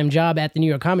part-time job at the New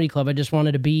York Comedy Club. I just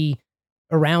wanted to be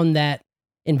around that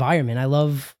environment. I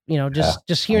love,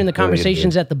 just hearing the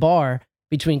conversations at the bar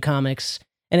between comics.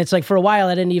 And it's like for a while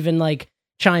I didn't even like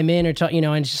chime in or talk, and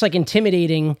it's just like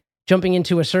intimidating jumping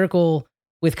into a circle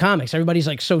with comics. Everybody's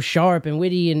like so sharp and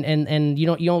witty and you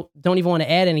don't even want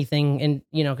to add anything, and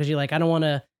because you're like, I don't want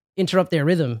to interrupt their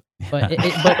rhythm. But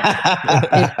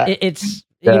it's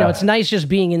it's nice just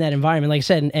being in that environment, like I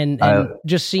said, and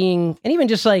just seeing, and even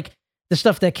just like the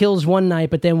stuff that kills one night,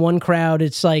 but then one crowd,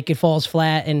 it's like it falls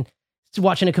flat, and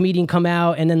watching a comedian come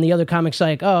out, and then the other comic's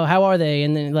like, oh, how are they?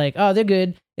 And then like, oh, they're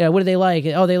good. Yeah, what do they like?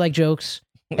 Oh, they like jokes.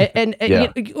 And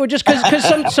or just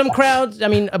because some crowds,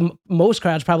 most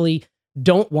crowds probably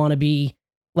don't want to be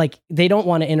like, they don't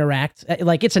want to interact.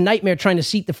 Like it's a nightmare trying to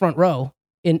seat the front row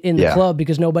in the club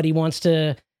because nobody wants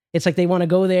to. It's like they want to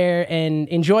go there and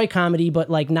enjoy comedy, but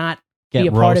like not be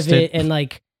a part of it, and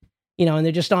like and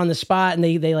they're just on the spot and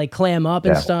they like clam up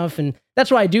and stuff. And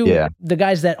that's why I do the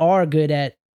guys that are good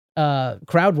at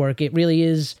crowd work. It really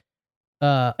is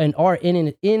an art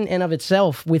in and of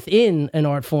itself within an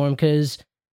art form, because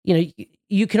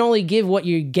you can only give what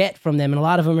you get from them, and a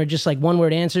lot of them are just like one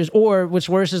word answers, or what's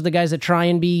worse is the guys that try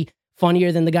and be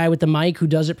funnier than the guy with the mic who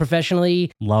does it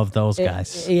professionally. Love those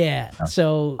guys. Yeah.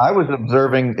 So I was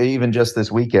observing even just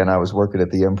this weekend. I was working at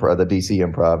the Improv, the DC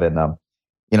Improv, and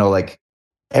like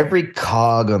every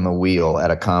cog on the wheel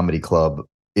at a comedy club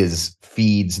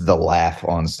feeds the laugh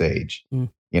on stage.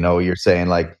 You're saying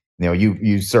like,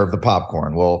 you serve the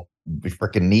popcorn. Well, we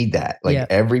freaking need that. Like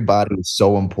everybody is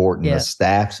so important. The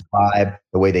staff's vibe,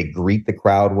 the way they greet the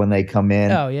crowd when they come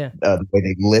in. Oh yeah. The way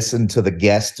they listen to the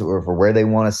guests or for where they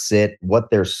want to sit, what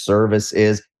their service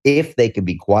is. If they can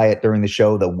be quiet during the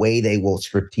show, the way they will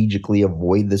strategically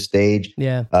avoid the stage.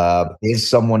 Yeah. Is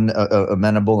someone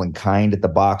amenable and kind at the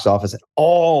box office? It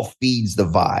all feeds the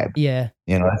vibe. Yeah.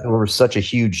 We're such a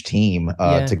huge team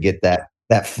to get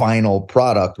that final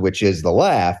product, which is the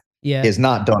laugh. Is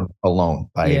not done alone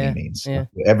by any means. Yeah.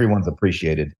 Everyone's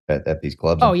appreciated at these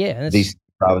clubs. Oh yeah, these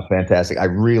was fantastic. I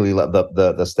really love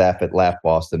the staff at Laugh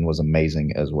Boston was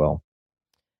amazing as well.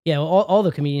 Yeah, well, all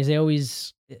the comedians, they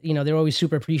always, they're always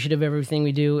super appreciative of everything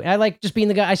we do. And I like just being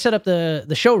the guy. I set up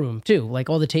the showroom too, like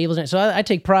all the tables. So I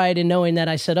take pride in knowing that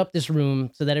I set up this room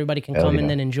so that everybody can come and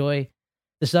then enjoy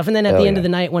the stuff. And then at the end of the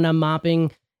night, when I'm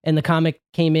mopping and the comic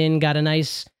came in, got a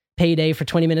nice payday for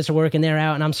 20 minutes of work, and they're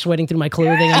out, and I'm sweating through my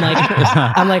clothing.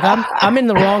 I'm in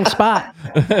the wrong spot.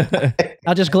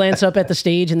 I'll just glance up at the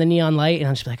stage and the neon light, and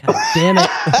I'm just like, oh, damn it.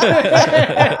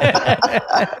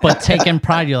 But taking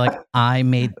pride, you're like, I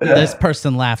made this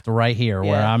person laughed right here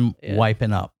where I'm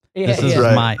wiping up. This is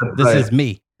this is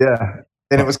me. Yeah.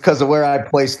 And it was because of where I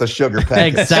placed the sugar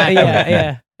packet. Exactly.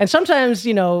 Yeah. And sometimes,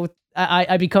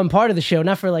 I become part of the show,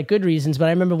 not for like good reasons, but I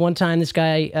remember one time this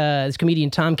guy, this comedian,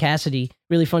 Tom Cassidy,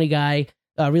 really funny guy,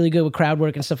 really good with crowd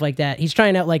work and stuff like that. He's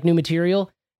trying out like new material,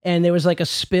 and there was like a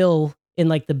spill in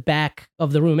like the back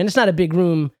of the room, and it's not a big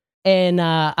room. And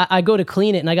I go to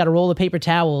clean it, and I got a roll of paper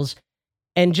towels,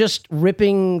 and just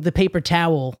ripping the paper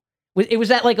towel. It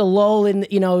was at like a lull, and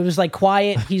it was like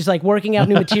quiet. He's like working out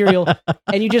new material,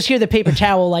 and you just hear the paper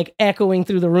towel like echoing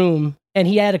through the room. And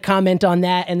he had a comment on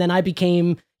that, and then I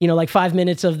became, like 5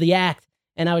 minutes of the act.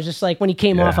 And I was just like, when he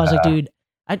came off, I was like, dude,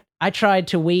 I tried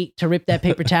to wait to rip that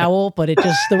paper towel, but it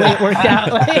just, the way it worked out.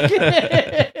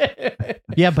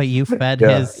 Yeah, but you fed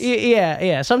his.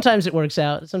 Yeah. Sometimes it works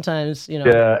out. Sometimes,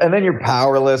 Yeah, and then you're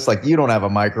powerless. Like, you don't have a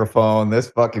microphone. This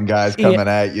fucking guy's coming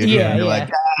at you. Yeah, and you're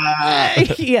like, ah.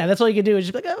 Yeah, that's all you can do is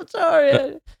just be like, oh,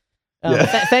 sorry.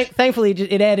 Thankfully,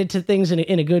 it added to things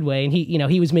in a good way, and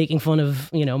he was making fun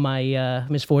of my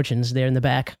misfortunes there in the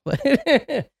back.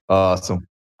 Awesome.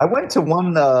 I went to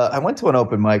an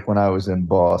open mic when I was in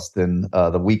Boston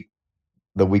the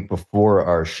week before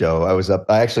our show. I was up.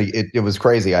 It was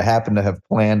crazy. I happened to have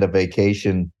planned a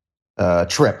vacation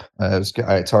trip.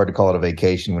 It's hard to call it a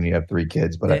vacation when you have 3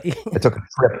 kids, but I took a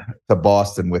trip to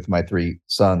Boston with my 3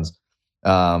 sons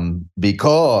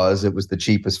because it was the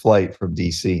cheapest flight from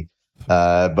DC.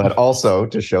 But also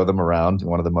to show them around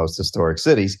one of the most historic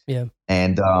cities. Yeah.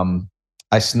 And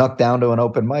I snuck down to an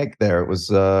open mic there. It was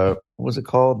what was it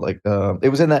called? Like it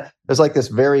was there's like this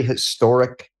very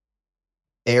historic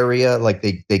area. Like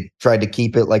they tried to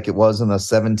keep it like it was in the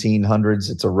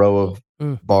 1700s. It's a row of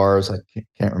bars. I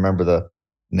can't remember the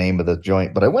name of the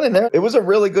joint, but I went in there. It was a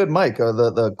really good mic.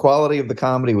 The quality of the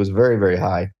comedy was very, very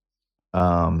high.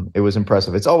 It was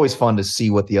impressive. It's always fun to see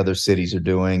what the other cities are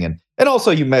doing, and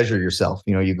also you measure yourself.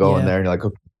 You go in there and you're like,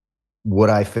 okay, would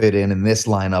I fit in this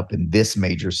lineup in this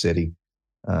major city?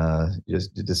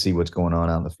 Just to see what's going on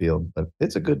out in the field. But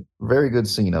it's a very good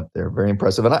scene up there. Very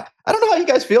impressive. And I don't know how you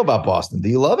guys feel about Boston. Do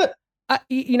you love it?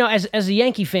 As a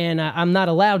Yankee fan, I'm not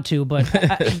allowed to, but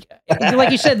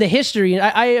like you said, the history.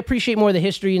 I appreciate more the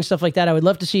history and stuff like that. I would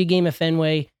love to see a game at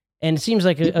Fenway, and it seems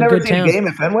like a good town. A game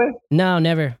at Fenway? No,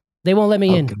 never. They won't let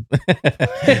me in.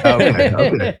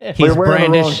 Okay. He's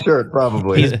wearing the wrong shirt,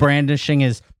 probably. He's brandishing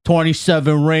his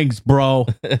 27 rings, bro.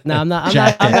 No, I'm not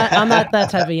that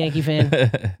type of Yankee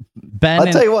fan. I'll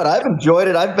tell you what, I've enjoyed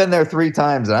it. I've been there 3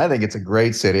 times, and I think it's a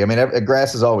great city. I mean,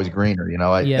 grass is always greener.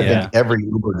 I think every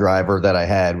Uber driver that I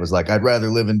had was like, I'd rather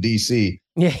live in DC.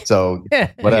 Yeah. So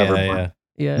whatever.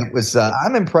 Yeah. It was.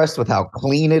 I'm impressed with how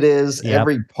clean it is. Yep.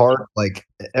 Every part, like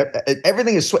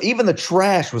everything is. Even the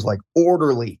trash was like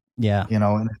orderly. Yeah.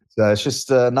 And it's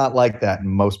just not like that in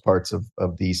most parts of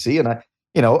DC. And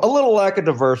a little lack of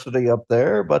diversity up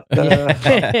there, but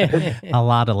a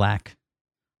lot of lack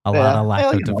of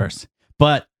diversity.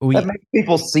 But that makes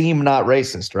people seem not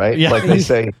racist, right? Yeah. Like they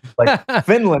say, like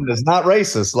Finland is not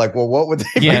racist. Like, well, what would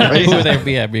they be who racist? would they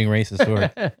be being racist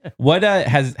for? What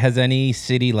has any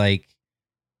city like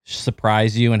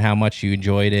surprise you and how much you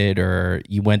enjoyed it, or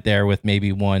you went there with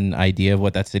maybe one idea of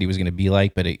what that city was going to be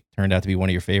like, but it turned out to be one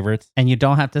of your favorites? And you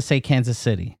don't have to say Kansas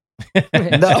City.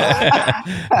 No.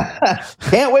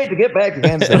 Can't wait to get back to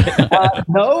Kansas City.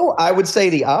 No, I would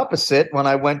say the opposite. When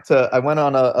I went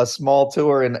on a small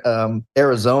tour in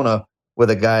Arizona with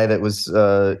a guy that was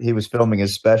he was filming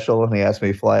his special, and he asked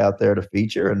me to fly out there to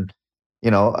feature, and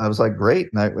I was like, great.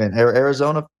 And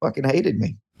Arizona fucking hated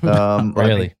me.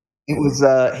 Really? It was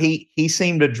he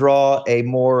seemed to draw a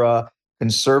more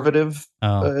conservative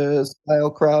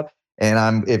style crowd.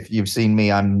 And if you've seen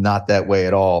me, I'm not that way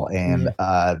at all. And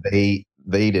they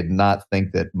did not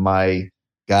think that my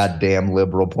goddamn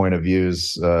liberal point of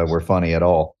views were funny at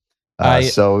all.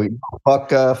 So fuck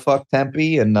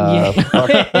Tempe and fuck.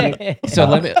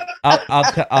 So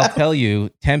I'll tell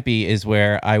you, Tempe is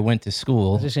where I went to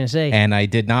school. I was just gonna say, and I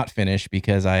did not finish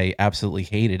because I absolutely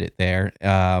hated it there.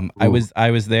 I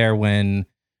was there when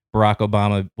Barack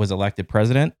Obama was elected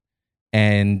president,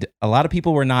 and a lot of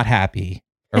people were not happy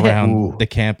around the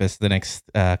campus the next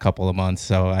couple of months.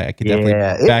 So I could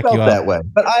definitely back you up that way.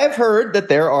 But I have heard that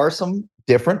there are some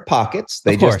different pockets.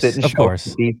 They just didn't show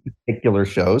these particular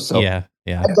shows. So yeah.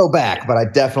 I'd go back, but I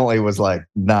definitely was like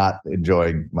not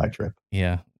enjoying my trip.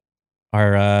 Yeah.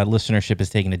 Our listenership is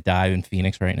taking a dive in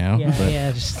Phoenix right now.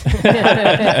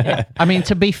 I mean,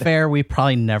 to be fair, we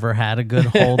probably never had a good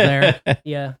hold there.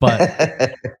 Yeah.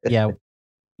 But yeah,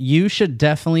 you should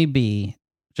definitely be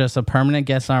just a permanent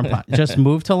guest on our podcast. Just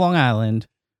move to Long Island.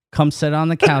 Come sit on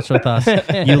the couch with us.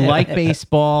 You like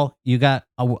baseball.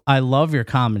 I love your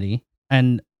comedy.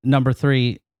 And number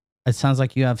 3, it sounds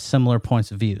like you have similar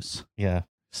points of views. Yeah.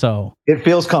 So it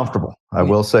feels comfortable. I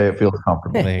will say it feels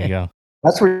comfortable. There you go.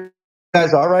 That's where you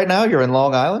guys are right now. You're in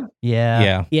Long Island.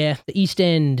 Yeah. Yeah. The East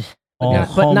End.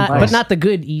 But not the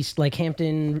good East, like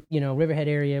Hampton, Riverhead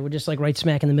area. We're just like right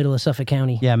smack in the middle of Suffolk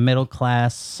County. Yeah. Middle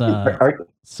class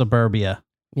suburbia.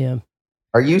 Yeah.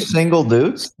 Are you single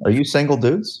dudes?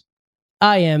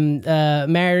 I am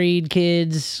married,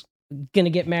 kids, gonna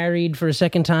get married for a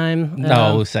second time.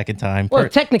 No, second time. Well,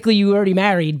 technically you already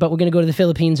married, but we're gonna go to the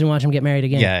Philippines and watch them get married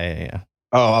again. Yeah.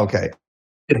 Oh, okay.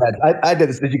 I did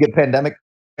this. Did you get pandemic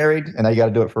married, and now you got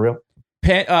to do it for real?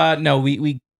 No,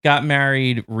 we got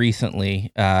married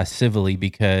recently, civilly,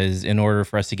 because in order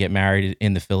for us to get married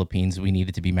in the Philippines, we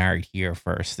needed to be married here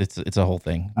first. It's a whole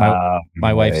thing.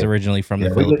 My wife's originally from the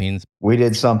Philippines. We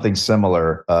did something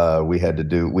similar. We had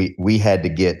to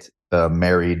get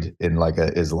married in like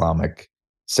a Islamic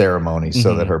ceremony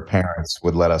so that her parents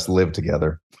would let us live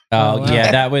together. Oh, wow.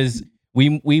 Yeah, that was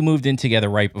we moved in together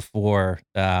right before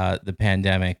the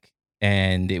pandemic,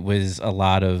 and it was a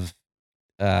lot of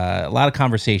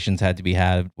conversations had to be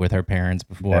had with her parents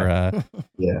before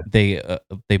they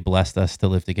blessed us to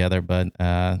live together. But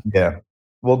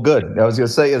well, good. I was gonna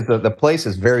say is the place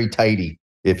is very tidy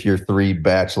if you're 3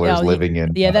 bachelors living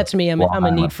in. Yeah, that's me. I'm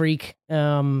a neat freak.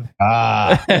 Yeah,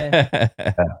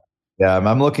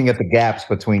 I'm looking at the gaps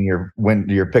between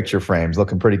your picture frames,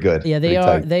 looking pretty good. Yeah,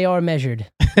 they are measured.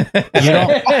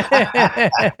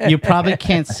 You probably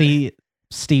can't see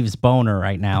Steve's boner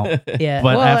right now. Yeah.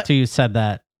 But after you said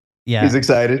that, he's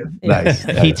excited. Nice.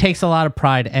 He takes a lot of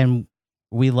pride, and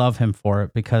we love him for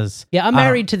it because I'm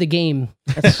married to the game.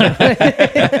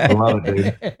 I love it,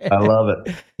 dude. I love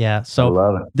it. Yeah. So I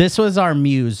love it. This was our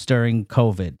muse during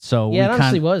COVID. So it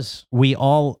honestly was. We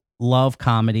all love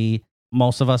comedy.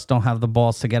 Most of us don't have the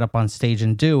balls to get up on stage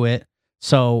and do it.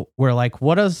 So we're like,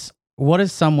 what is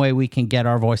some way we can get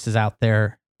our voices out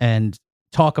there and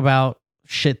talk about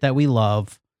shit that we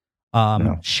love,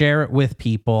 share it with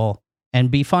people,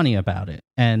 and be funny about it.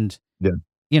 And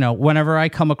whenever I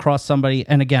come across somebody,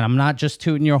 and again, I'm not just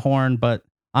tooting your horn, but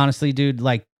honestly, dude,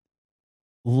 like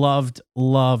loved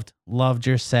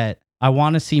your set. I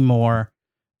want to see more.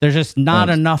 There's just not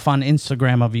enough on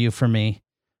Instagram of you for me.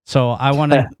 So I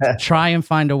want to try and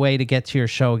find a way to get to your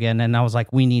show again. And I was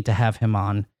like, we need to have him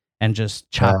on and just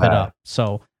chop it up.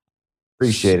 So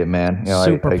appreciate it, man.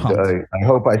 Super pumped. I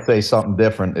hope I say something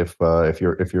different if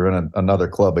you're in another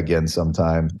club again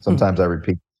sometime. Sometimes I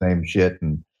repeat the same shit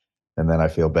and then I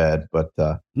feel bad. But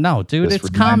no, dude,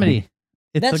 it's comedy.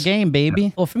 It's a game,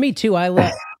 baby. Well, for me too, I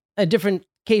love a different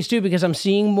case too because I'm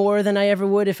seeing more than I ever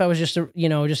would if I was just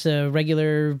a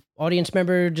regular audience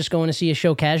member just going to see a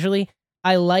show casually.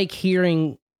 I like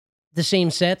hearing the same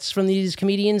sets from these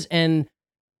comedians and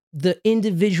the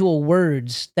individual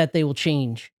words that they will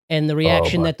change and the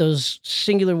reaction that those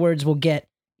singular words will get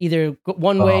either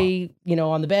one way,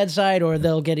 on the bad side, or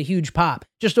they'll get a huge pop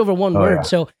just over one word. Yeah.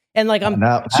 So, and like I'm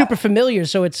super familiar,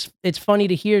 so it's funny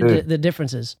to hear the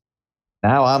differences.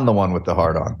 Now I'm the one with the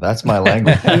heart on. That's my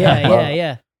language.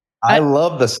 Yeah. I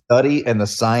love the study and the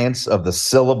science of the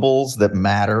syllables that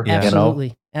matter. Yeah. Absolutely. You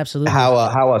know, Absolutely.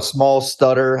 how a small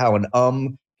stutter, how an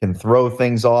can throw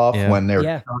things off Yeah. when they're.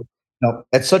 Yeah. No,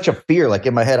 it's such a fear. Like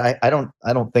in my head, I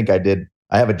don't think I did.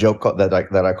 I have a joke that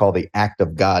I call the act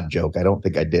of God joke. I don't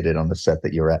think I did it on the set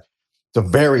that you're at. It's a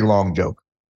very long joke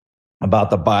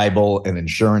about the Bible and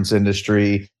insurance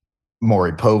industry.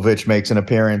 Maury Povich makes an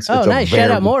appearance. Oh, It's a nice. Shout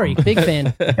very out Maury. Big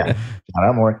fan. Yeah, shout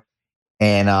out Maury.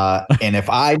 And if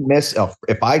I miss,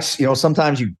 if I,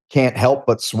 sometimes you can't help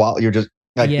but swallow. You're just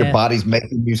like Yeah. your body's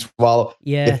making you swallow.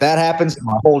 Yeah. If that happens,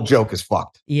 my whole joke is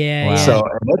fucked. Yeah. Wow. Yeah. So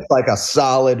and it's like a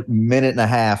solid minute and a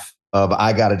half of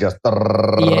I gotta just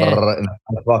and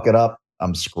if I fuck it up,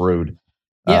 I'm screwed.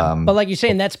 Yeah, but like you're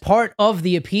saying, that's part of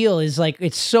the appeal is like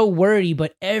it's so wordy,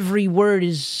 but every word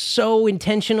is so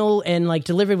intentional and like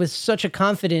delivered with such a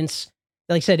confidence.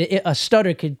 Like I said, a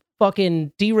stutter could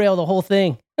fucking derail the whole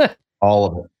thing. All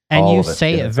of it. And all you of it.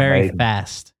 say Yeah, it it's very amazing.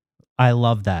 fast. I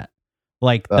love that.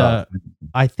 Like Uh,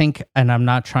 I think, and I'm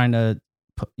not trying to.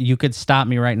 You could stop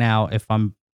me right now if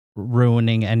I'm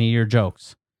ruining any of your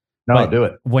jokes. No, but do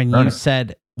it. When Burn you it.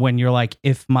 said, when you're like,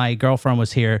 if my girlfriend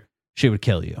was here, she would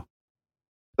kill you.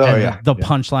 Oh And yeah. The yeah.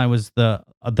 punchline was the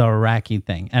Iraqi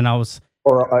thing, and I was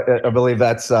Or I believe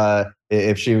that's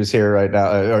if she was here right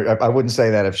now. Or I wouldn't say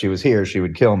that if she was here, she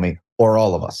would kill me or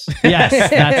all of us. yes,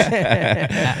 that's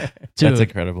That's dude.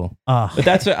 incredible. But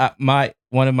that's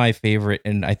one of my favorite,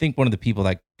 and I think one of the people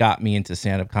that got me into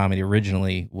stand-up comedy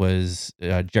originally was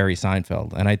Jerry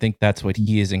Seinfeld, and I think that's what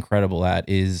he is incredible at.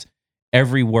 Is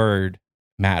every word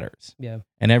matters. Yeah.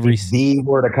 And every The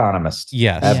word economist.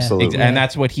 yes, Absolutely. and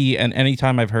that's what he. And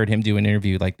anytime I've heard him do an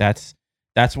interview, like that's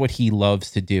what he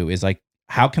loves to do. Is like,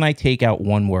 how can I take out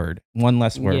one word, one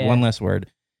less word, Yeah. one less word?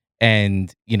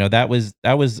 And that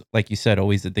was like you said,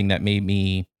 always the thing that made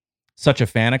me such a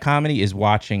fan of comedy is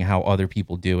watching how other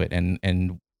people do it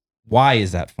and why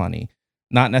is that funny?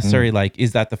 Not necessarily like,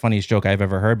 is that the funniest joke I've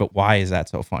ever heard, but why is that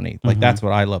so funny? Like that's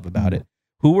what I love about it.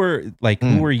 Who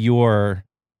were your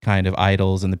kind of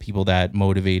idols and the people that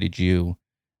motivated you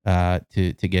to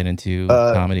get into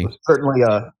comedy? Certainly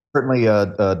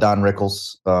Don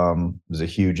Rickles was a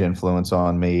huge influence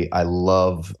on me. I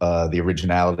love the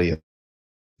originality of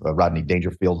Rodney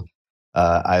Dangerfield.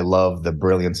 I love the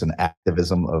brilliance and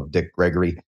activism of Dick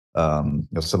Gregory. So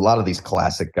a lot of these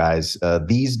classic guys.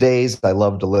 These days, I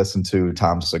love to listen to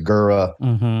Tom Segura.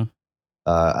 Mm-hmm.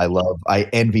 I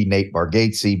envy Nate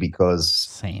Bargatze because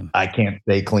Same. I can't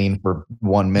stay clean for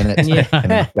 1 minute. And this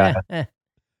guy, Yeah.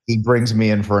 he brings me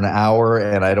in for an hour,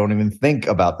 and I don't even think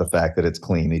about the fact that it's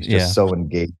clean. He's just so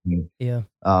engaging. Yeah.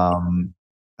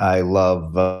 I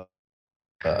love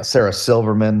Sarah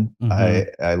Silverman. Mhm.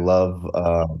 I love.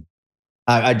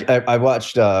 I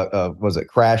watched. Was it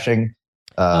Crashing?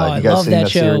 I you guys love seen that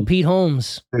show. series? Pete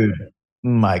Holmes. Dude,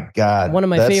 my God, One of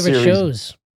my that favorite series,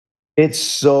 shows. It's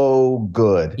so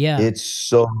good. Yeah. It's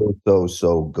so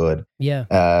good. Yeah.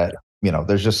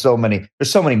 There's just so many.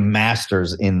 There's so many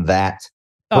masters in that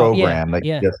Oh, yeah, program that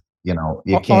yeah. just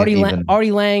you can't even.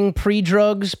 Artie Lang,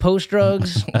 pre-drugs,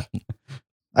 post-drugs.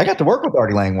 I got to work with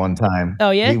Artie Lang one time.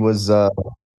 Oh, yeah? He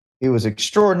was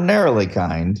extraordinarily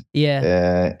kind.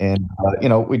 Yeah. And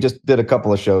we just did a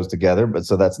couple of shows together, but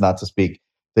so that's not to speak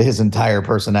to his entire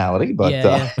personality, but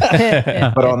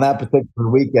Yeah. but on that particular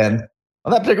weekend,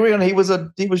 he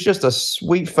was just a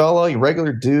sweet fellow, a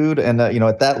regular dude, and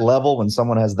at that level, when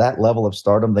someone has that level of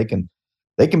stardom, they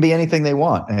can be anything they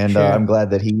want, and Sure. I'm glad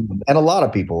that he and a lot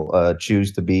of people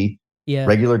choose to be Yeah.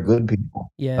 regular good people.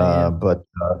 Yeah. But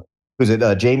who's it?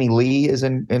 Jamie Lee is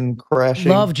in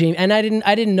Crashing. Love Jamie, and I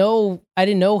didn't know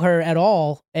her at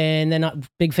all, and then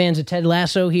big fans of Ted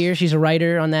Lasso here. She's a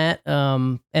writer on that,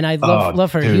 and I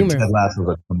love her dude, humor. Ted Lasso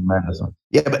was a tremendous one.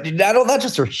 Yeah, but not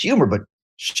just her humor, but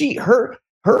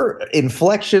her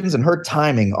inflections and her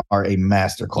timing are a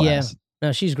masterclass. Yeah.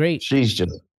 No, she's great. She's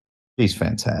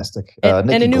fantastic. And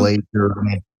Nikki a new- Glaser. I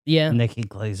mean, Yeah. Nikki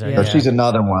Glaser. Yeah. she's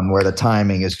another one where the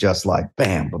timing is just like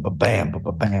bam, ba ba bam, ba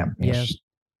ba bam. Yeah.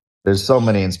 There's so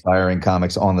many inspiring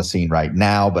comics on the scene right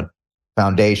now, but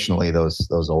foundationally,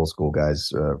 those old school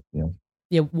guys,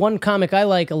 Yeah, one comic I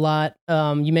like a lot.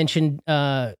 You mentioned,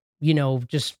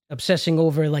 just obsessing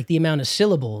over like the amount of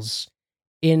syllables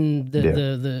in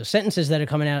the sentences that are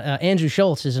coming out. Andrew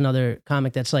Schultz is another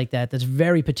comic that's like that. That's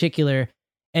very particular,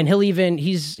 and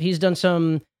he's done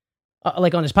some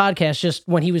like on his podcast just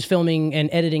when he was filming and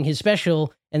editing his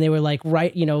special, and they were like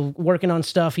working on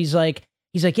stuff. He's like,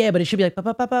 yeah, but it should be like,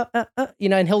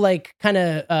 and he'll like kind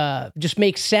of just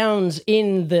make sounds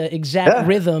in the exact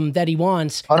rhythm that he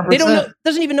wants. 100%. They don't know,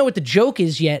 doesn't even know what the joke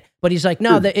is yet, but he's like,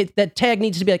 no, that tag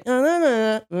needs to be like,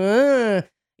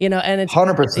 You know, and it's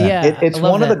 100%. Yeah, It's I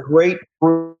love one of that. the great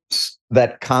proofs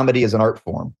that comedy is an art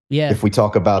form. Yeah, If we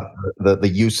talk about the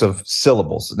use of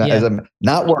syllables, Yeah.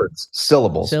 not words,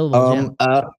 syllables. Syllables,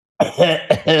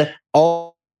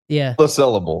 All yeah, the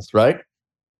syllables, right?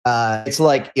 It's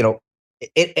like,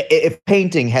 if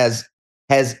painting has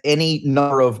any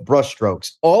number of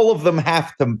brushstrokes, all of them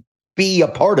have to be a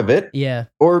part of it, yeah,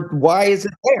 or why is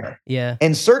it there? yeah,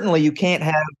 And certainly you can't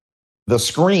have the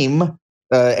scream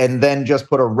and then just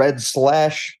put a red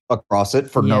slash across it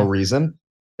for no Yeah. reason.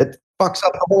 It fucks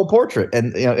up the whole portrait.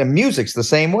 And and music's the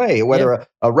same way. Whether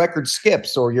a record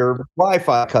skips or your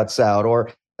Wi-Fi cuts out,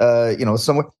 or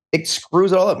someone, it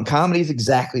screws it all up. And comedy is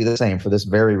exactly the same for this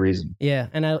very reason. yeah.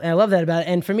 And I love that about it.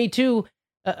 And for me too,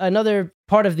 another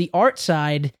part of the art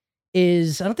side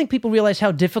is I don't think people realize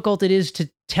how difficult it is to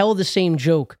tell the same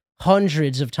joke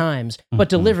hundreds of times, but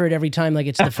deliver it every time like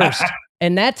it's the first.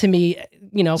 And that to me,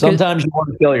 'cause- Sometimes you want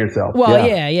to kill yourself. well,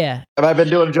 yeah. I've been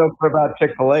doing jokes about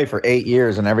Chick-fil-A for 8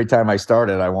 years, and every time I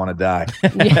started, I want to die.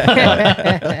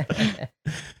 Yeah.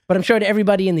 But I'm sure to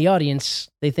everybody in the audience,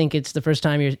 they think it's the first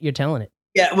time you're telling it.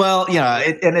 Yeah, well,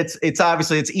 it's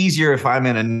obviously it's easier if I'm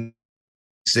in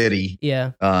a city,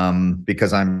 Yeah,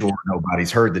 because I'm sure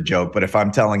nobody's heard the joke. But if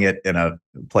I'm telling it in a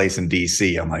place in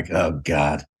DC, I'm like, oh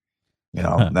God,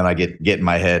 then I get in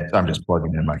my head. I'm just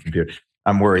plugging in my computer.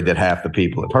 I'm worried that half the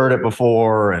people have heard it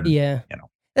before, and yeah.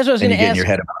 That's what I was and going you to get in ask. your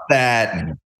head about that.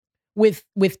 And,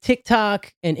 With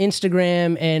TikTok and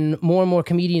Instagram and more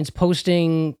comedians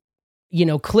posting,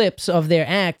 clips of their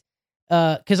act.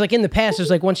 Because like in the past, it's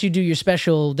like once you do your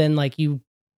special, then like you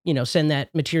send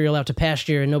that material out to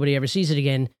pasture and nobody ever sees it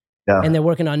again. Yeah. And they're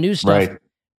working on new stuff.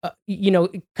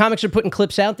 Right. Comics are putting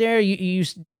clips out there. Do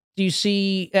you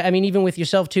see? I mean, even with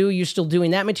yourself too, you're still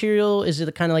doing that material. Is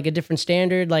it kind of like a different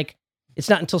standard? Like it's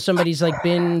not until somebody's like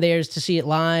been there to see it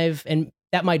live, and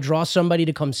that might draw somebody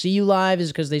to come see you live,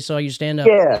 is because they saw you stand up.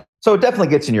 Yeah. So it definitely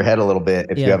gets in your head a little bit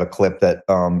if Yeah. you have a clip that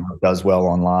does well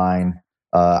online.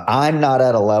 I'm not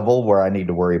at a level where I need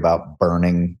to worry about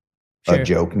burning Sure. a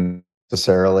joke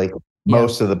necessarily. Yeah.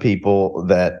 Most of the people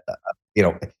that,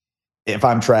 if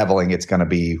I'm traveling, it's going to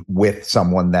be with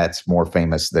someone that's more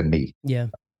famous than me. Yeah.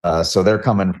 So they're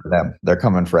coming for them. They're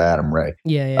coming for Adam Ray.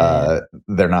 Yeah.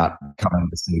 They're not coming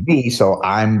to see me. So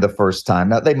I'm the first time.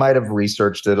 Now, they might have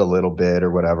researched it a little bit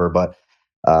or whatever, but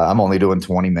I'm only doing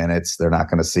 20 minutes. They're not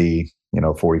going to see,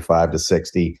 45 to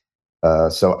 60.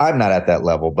 So I'm not at that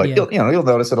level, but Yeah. you'll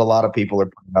notice that a lot of people are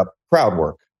putting up crowd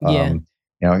work, Yeah.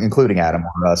 Including Adam,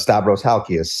 Stavros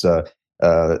Halkias,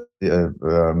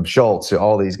 Schultz.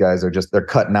 All these guys are they're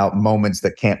cutting out moments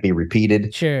that can't be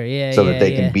repeated, Sure. Yeah. so yeah, that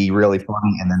they yeah. can be really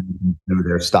funny, and then they can do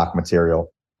their stock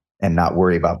material and not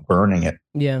worry about burning it.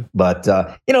 Yeah. But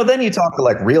then you talk to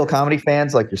like real comedy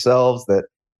fans like yourselves, that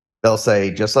they'll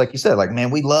say, just like you said, like,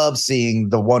 man, we love seeing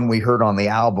the one we heard on the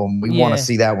album. We want Yeah. to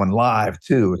see that one live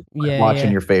too. It's like Yeah, watching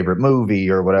yeah. your favorite movie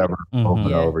or whatever over and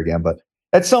Yeah. over again. But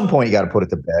at some point, you got to put it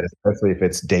to bed, especially if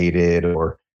it's dated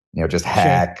or just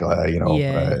hack.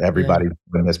 Yeah, everybody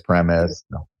doing this premise.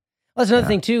 Well, that's another Yeah.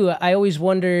 thing too. I always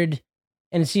wondered,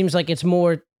 and it seems like it's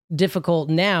more difficult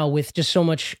now with just so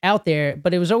much out there.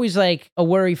 But it was always like a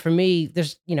worry for me.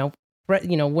 There's,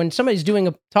 when somebody's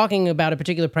talking about a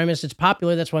particular premise, it's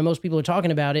popular. That's why most people are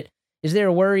talking about it. Is there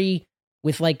a worry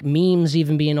with like memes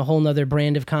even being a whole nother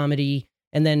brand of comedy,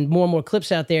 and then more and more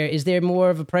clips out there? Is there more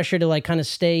of a pressure to like kind of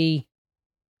stay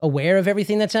aware of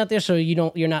everything that's out there, so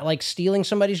you're not like stealing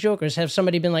somebody's joke, or have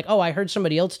somebody been like, oh, I heard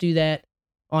somebody else do that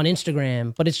on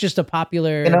Instagram, but it's just a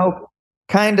popular,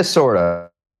 Kind of, sort of,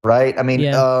 right? I mean,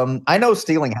 Yeah. I know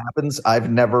stealing happens.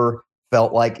 I've never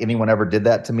felt like anyone ever did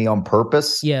that to me on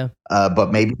purpose. Yeah.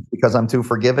 But maybe because I'm too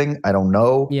forgiving. I don't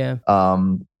know. Yeah.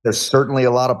 There's certainly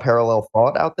a lot of parallel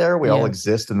thought out there. We all Yeah.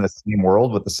 exist in the same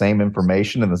world with the same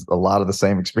information and a lot of the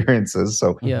same experiences.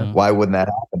 So Yeah. why wouldn't that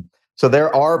happen? So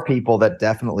there are people that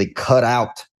definitely cut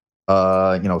out,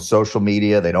 social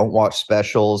media. They don't watch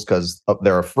specials because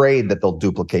they're afraid that they'll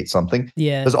duplicate something.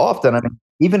 Yeah. Because often, I mean,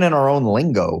 even in our own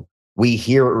lingo, we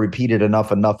hear it repeated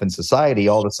enough in society.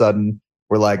 All of a sudden,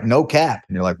 we're like, no cap.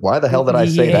 And you're like, why the hell did I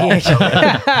say that?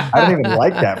 Yeah. I don't even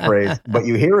like that phrase, but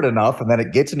you hear it enough and then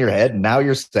it gets in your head and now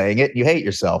you're saying it and you hate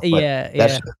yourself. But Yeah.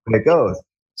 that's just the way it goes.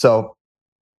 So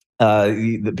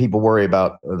the people worry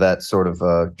about that sort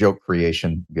of joke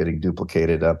creation getting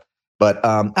duplicated. But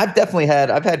I've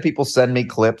had people send me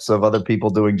clips of other people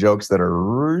doing jokes that are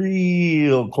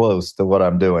real close to what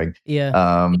I'm doing.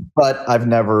 Yeah. But I've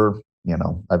never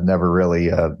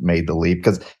really made the leap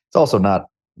because it's also not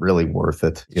really worth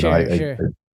it. Sure.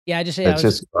 Yeah. I It's was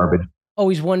just garbage.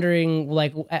 always wondering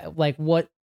like what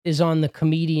is on the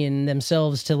comedian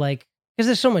themselves to like, because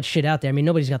there's so much shit out there. I mean,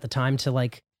 nobody's got the time to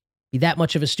like be that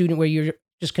much of a student where you're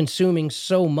just consuming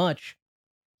so much,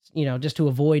 just to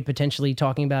avoid potentially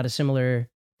talking about a similar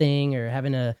thing or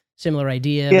having a similar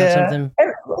idea about something.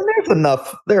 And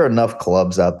there are enough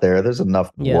clubs out there. There's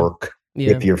enough work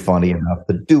if you're funny enough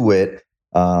to do it.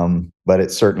 But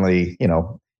it's certainly,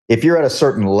 if you're at a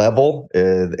certain level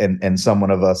and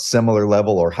someone of a similar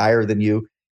level or higher than you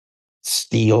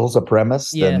steals a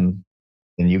premise, then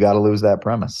you got to lose that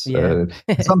premise. Yeah.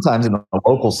 Sometimes in the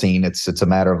local scene, it's a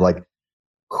matter of like,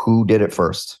 who did it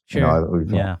first? Sure. We've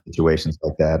had situations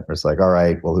like that where it's like, all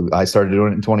right, well, I started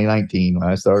doing it in 2019 when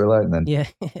I started that, and then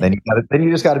then you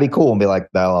just got to be cool and be like,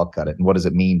 no, I'll cut it. And what does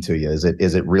it mean to you? Is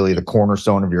it really the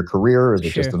cornerstone of your career, or is it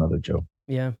just another joke?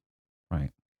 Yeah.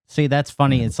 Right. See, that's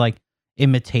funny. It's like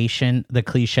imitation, the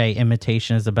cliche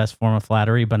imitation is the best form of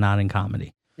flattery, but not in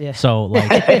comedy. Yeah. So like,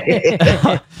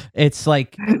 it's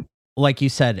like you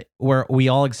said, we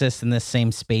all exist in this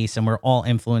same space and we're all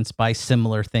influenced by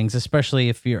similar things, especially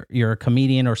if you're a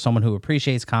comedian or someone who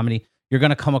appreciates comedy, you're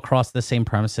going to come across the same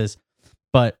premises.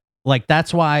 But like,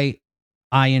 that's why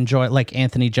I enjoy like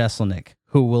Anthony Jeselnik,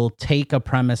 who will take a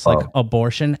premise like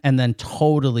abortion and then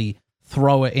totally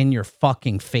throw it in your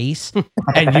fucking face.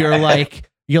 And you're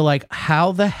like,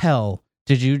 how the hell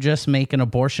did you just make an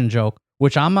abortion joke,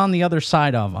 which I'm on the other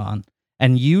side of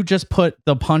and you just put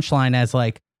the punchline as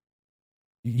like,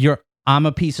 I'm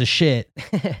a piece of shit.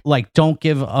 Like, don't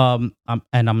give and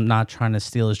I'm not trying to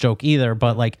steal his joke either,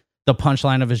 but like the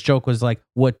punchline of his joke was like,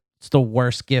 what's the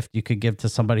worst gift you could give to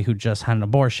somebody who just had an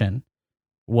abortion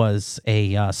was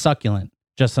a succulent,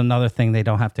 just another thing they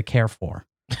don't have to care for.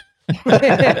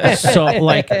 So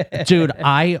like, dude,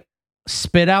 I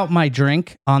spit out my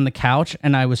drink on the couch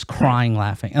and I was crying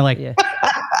laughing and like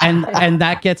and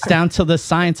that gets down to the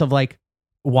science of like,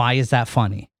 why is that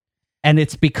funny? And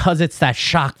it's because it's that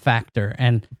shock factor.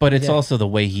 But it's also the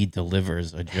way he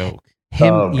delivers a joke.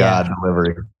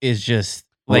 Delivery is just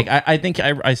like, I think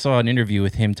I saw an interview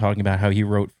with him talking about how he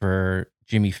wrote for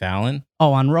Jimmy Fallon.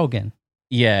 Oh, on Rogan.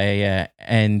 Yeah.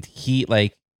 And he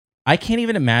like, I can't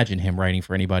even imagine him writing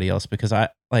for anybody else because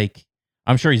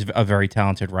I'm sure he's a very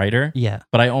talented writer. Yeah.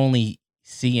 But I only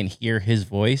see and hear his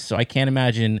voice. So I can't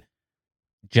imagine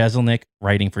Jeselnik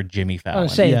writing for Jimmy Fallon. I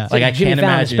was saying, like I Jimmy can't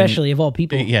Fallon, imagine, especially of all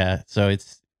people. Yeah, so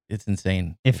it's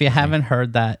insane. If you haven't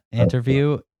heard that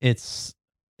interview,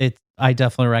 I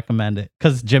definitely recommend it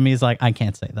because Jimmy's like, I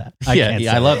can't say that.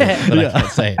 I love it, but I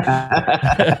can't say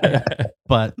it.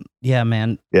 But yeah,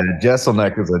 man. Yeah,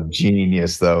 Jeselnik is a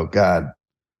genius, though. God,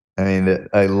 I mean,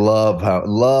 I love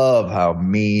how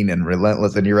mean and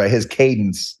relentless. And you're right, his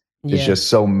cadence is just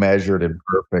so measured and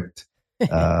perfect.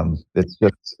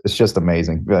 It's just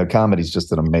amazing. Comedy's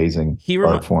just an amazing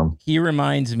art form. He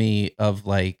reminds me of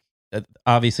like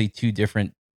obviously two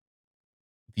different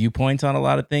viewpoints on a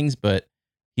lot of things, but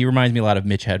he reminds me a lot of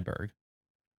Mitch Hedberg.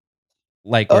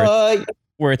 Like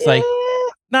where it's like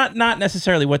not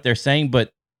necessarily what they're saying,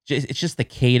 but it's just the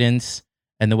cadence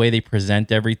and the way they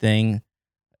present everything.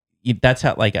 That's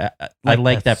how like I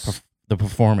like that the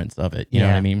performance of it. You know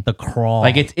what I mean? The crawl.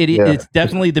 Like it's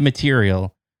definitely the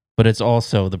material. But it's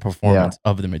also the performance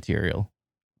of the material.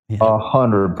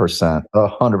 100%,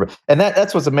 100%. And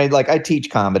that's what's amazing. Like I teach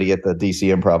comedy at the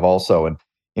DC Improv also. And,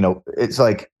 it's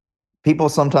like people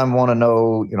sometimes want to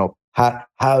know,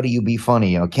 how do you be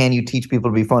funny? Can you teach people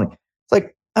to be funny? It's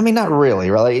like, I mean, not really,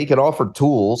 right? Like, you can offer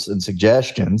tools and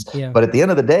suggestions, but at the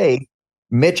end of the day,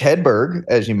 Mitch Hedberg,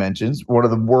 as you mentioned, one of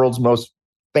the world's most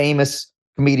famous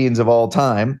comedians of all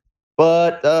time.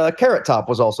 But Carrot Top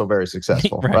was also very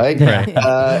successful, right?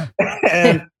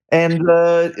 And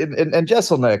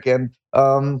Jeselnik and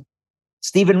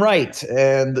Stephen Wright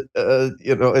and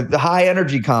the high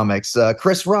energy comics,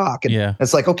 Chris Rock. And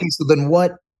it's like, okay, so then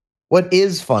what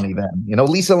is funny then?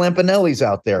 Lisa Lampanelli's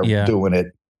out there doing it.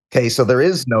 Okay, so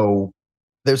there's no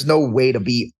way to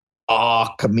be a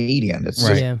comedian. It's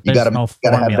just you gotta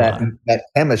have that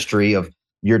chemistry of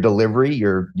your delivery,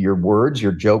 your words,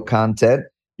 your joke content,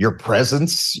 your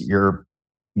presence, your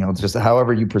just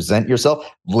however you present yourself,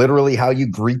 literally how you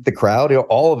greet the crowd,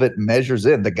 all of it measures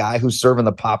in. The guy who's serving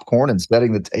the popcorn and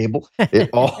setting the table, it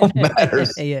all matters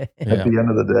at the end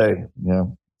of the day. Yeah,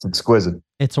 it's exquisite.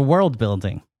 It's a world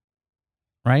building,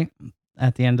 right?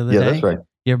 At the end of the day, that's right.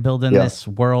 You're building this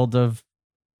world of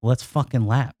let's fucking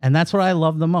laugh, and that's what I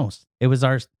love the most. It was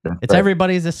it's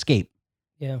everybody's escape,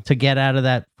 to get out of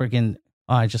that freaking.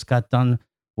 Oh, I just got done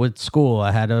with school.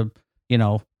 I had to,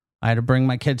 I had to bring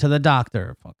my kid to the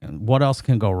doctor. Fucking, what else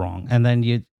can go wrong? And then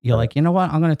you're like, you know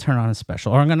what? I'm going to turn on a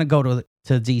special, or I'm going to go to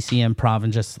DC Improv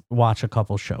and just watch a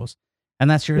couple shows. And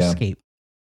that's your escape.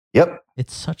 Yep.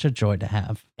 It's such a joy to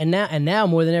have. And now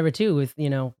more than ever too, with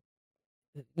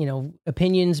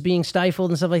opinions being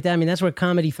stifled and stuff like that. I mean, that's where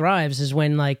comedy thrives, is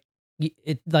when that's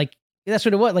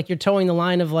what it was. Like, you're towing the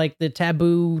line of like the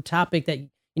taboo topic that you're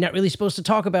not really supposed to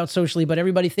talk about socially, but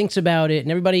everybody thinks about it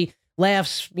and everybody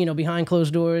laughs, behind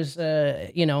closed doors. So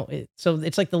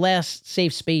it's like the last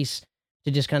safe space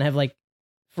to just kind of have like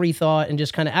free thought and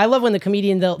just kind of. I love when the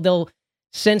comedian they'll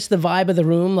sense the vibe of the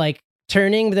room like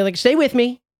turning, but they're like, "Stay with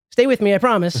me, I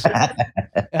promise."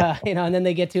 And then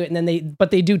they get to it, and then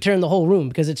they do turn the whole room,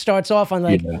 because it starts off on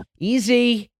like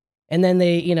easy, and then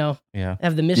they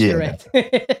have the misdirect.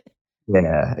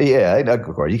 Yeah. Of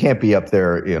course, you can't be up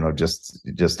there,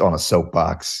 just on a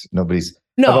soapbox. I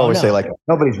always say, like,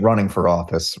 nobody's running for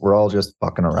office. We're all just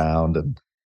fucking around, and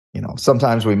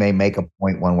sometimes we may make a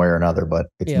point one way or another, but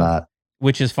it's not.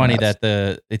 Which is funny that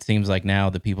it seems like now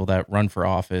the people that run for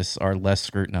office are less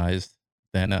scrutinized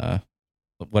than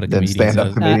what a comedian stand-up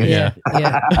says. comedian.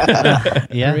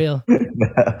 For real.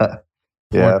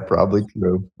 Yeah, probably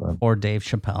true. Or Dave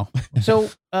Chappelle. So,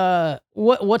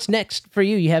 what's next for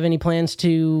you? You have any plans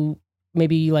to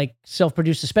maybe like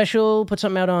self-produce a special, put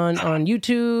something out on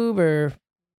YouTube, or?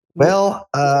 Well,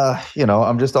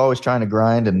 I'm just always trying to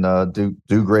grind and do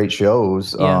great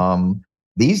shows. Yeah.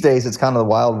 These days, it's kind of the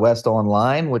Wild West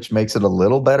online, which makes it a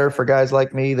little better for guys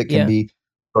like me that can be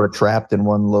sort of trapped in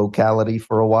one locality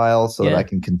for a while, so that I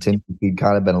can continue. We've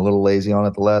kind of been a little lazy on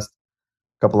it the last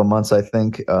couple of months, I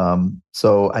think.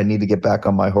 So I need to get back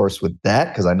on my horse with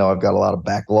that, because I know I've got a lot of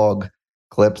backlog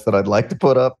clips that I'd like to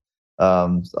put up.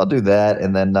 So I'll do that,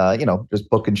 and then just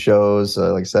booking shows.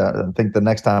 Like I said, I think the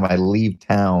next time I leave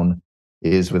town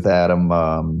is with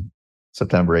Adam,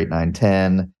 September 8, 9,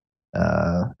 10.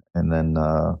 And then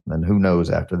who knows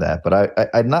after that? But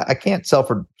I can't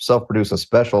self-produce a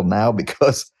special now,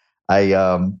 because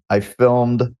I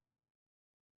filmed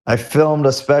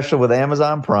a special with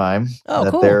Amazon Prime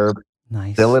that cool. they're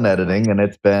Nice. still in editing, and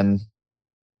it's been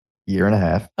a year and a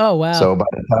half. Oh wow! So by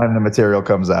the time the material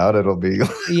comes out, it'll be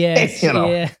yes, a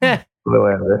little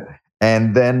edited.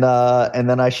 And then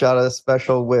I shot a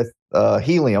special with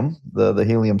Helium, the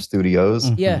Helium Studios.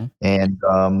 Yeah. And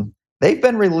they've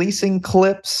been releasing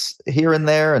clips here and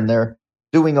there, and they're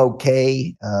doing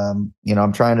okay. I'm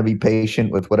trying to be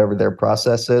patient with whatever their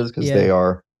process is, because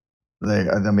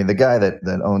the guy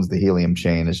that owns the Helium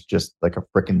chain is just like a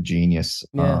freaking genius.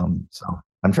 Yeah. So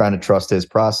I'm trying to trust his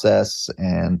process,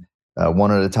 and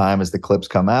one at a time as the clips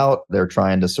come out, they're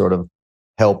trying to sort of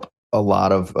help a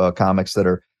lot of comics that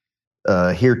are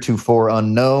heretofore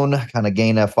unknown kind of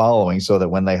gain that following, so that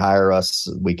when they hire us,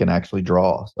 we can actually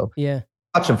draw. So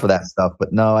watching for that stuff.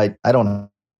 But no, I don't have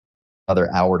another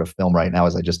hour to film right now,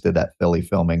 as I just did that Philly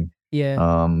filming.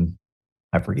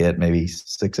 I forget, maybe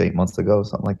 6-8 months ago,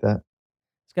 something like that.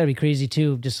 It's got to be crazy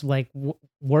too, just like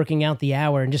working out the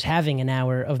hour and just having an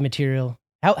hour of material.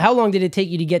 How long did it take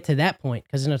you to get to that point?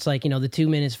 Because it's like, the 2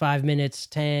 minutes, 5 minutes,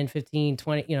 10, 15,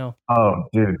 20, Oh,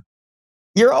 dude.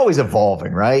 You're always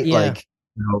evolving, right? Yeah. Like,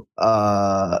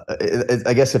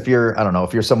 I guess if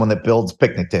you're someone that builds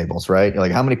picnic tables, right? You're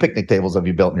like, how many picnic tables have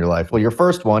you built in your life? Well, your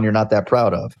first one, you're not that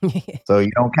proud of. So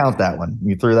you don't count that one.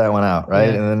 You threw that one out,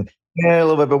 right? Yeah. And then, a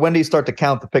little bit. But when do you start to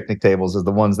count the picnic tables as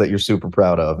the ones that you're super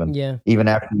proud of? And even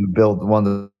after you build one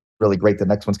that's really great, the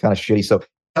next one's kind of shitty. So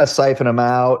kind of siphon them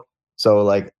out. So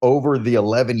like over the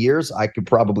 11 years, I could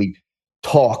probably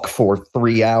talk for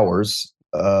 3 hours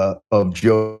of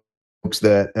jokes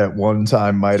that at one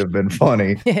time might have been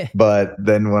funny. But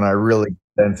then when I really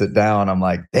sense it down, I'm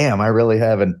like, damn, I really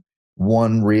haven't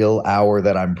one real hour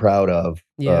that I'm proud of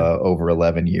over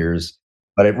 11 years.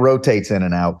 But it rotates in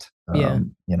and out. What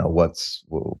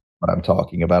I'm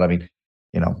talking about. I mean,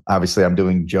 obviously I'm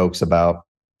doing jokes about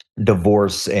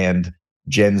divorce and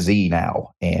Gen Z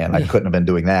now, and I couldn't have been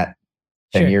doing that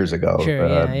 10 years ago.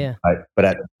 But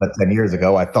 10 years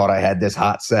ago, I thought I had this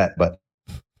hot set, but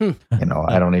I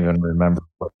don't even remember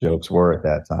what jokes were at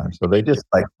that time. So they just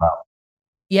like, wow.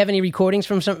 You have any recordings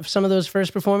from some of those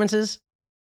first performances?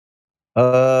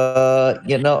 I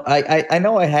know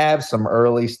I have some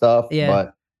early stuff,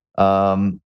 but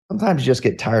sometimes you just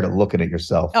get tired of looking at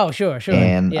yourself. Oh, sure.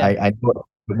 And I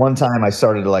one time I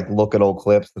started to like look at old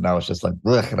clips, and I was just like,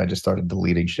 ugh, and I just started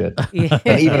deleting shit.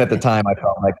 And even at the time, I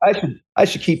felt like I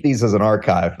should keep these as an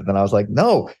archive. But then I was like,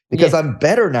 no, because I'm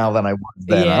better now than I was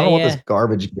then. I don't want this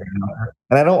garbage getting out there.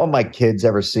 And I don't want my kids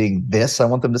ever seeing this. I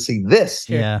want them to see this.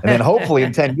 Yeah. And then hopefully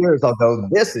in 10 years, I'll go,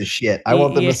 this is shit. I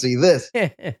want them to see this.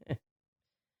 I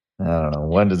don't know.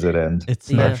 When does it end? It's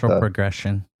natural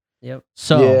progression. Yep.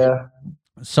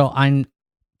 So I'm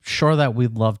sure that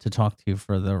we'd love to talk to you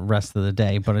for the rest of the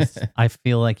day, but I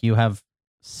feel like you have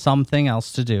something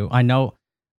else to do. I know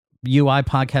UI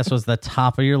podcast was the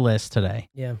top of your list today,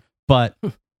 Yeah. but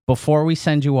before we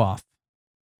send you off,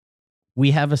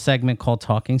 we have a segment called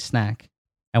Talking Snack,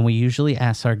 and we usually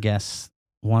ask our guests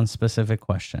one specific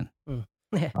question.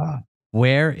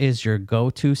 Where is your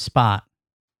go-to spot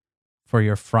for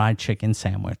your fried chicken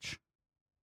sandwich?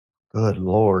 Good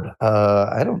Lord.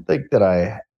 I don't think that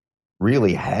I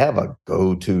really have a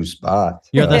go-to spot.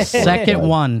 You're the second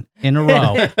one in a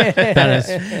row that is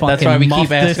fucking That's why we keep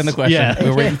muffed asking this- the question. Yeah.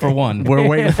 We're waiting for one. We're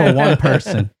waiting for one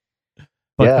person.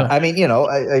 But Yeah, I mean,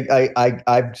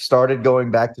 I've started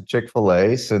going back to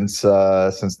Chick-fil-A since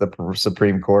the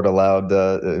Supreme Court allowed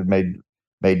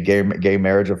made gay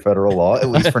marriage a federal law, at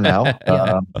least for now.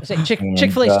 Yeah.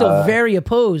 Chick-fil-A is still very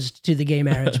opposed to the gay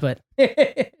marriage, but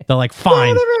they're like,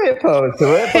 fine. They're very opposed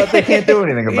to it, but they can't do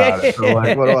anything about it. So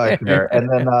like, what do I care? And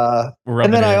then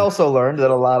Rub it I in. also learned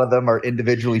that a lot of them are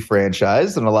individually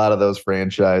franchised, and a lot of those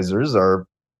franchisers are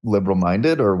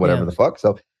liberal-minded or whatever Yeah. the fuck.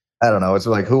 So I don't know. It's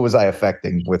like, who was I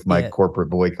affecting with my Yeah. corporate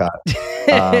boycott?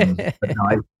 But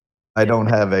no, I don't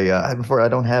have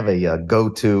a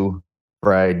go-to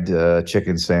fried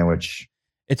chicken sandwich.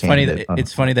 It's funny candidate that on-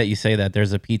 it's funny that you say that.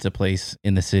 There's a pizza place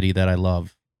in the city that I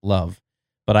love,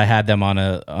 but I had them on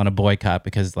a boycott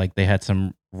because like they had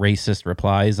some racist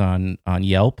replies on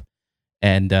Yelp,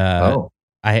 and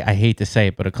I hate to say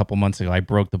it, but a couple months ago I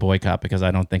broke the boycott because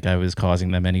I don't think I was causing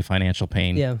them any financial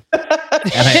pain. yeah.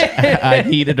 And I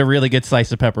needed a really good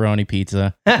slice of pepperoni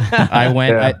pizza. I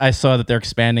went. Yeah. I saw that they're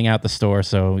expanding out the store,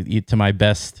 so to my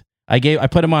best, I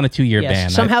put them on a 2-year Yes, ban.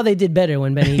 somehow they did better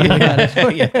when Benny got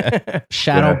it. Yeah.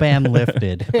 Shadow Yeah. ban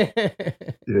lifted.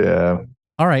 Yeah.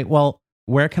 All right. Well,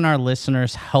 where can our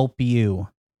listeners help you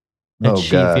Oh,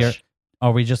 achieve gosh.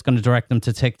 Are we just going to direct them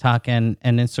to TikTok and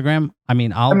Instagram? I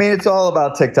mean, it's all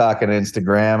about TikTok and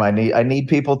Instagram. I need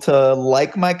people to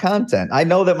like my content. I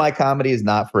know that my comedy is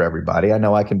not for everybody. I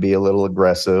know I can be a little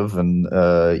aggressive, and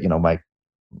my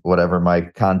whatever my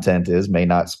content is may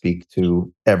not speak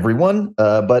to everyone.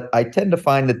 But I tend to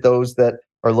find that those that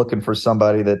are looking for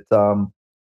somebody that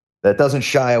doesn't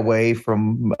shy away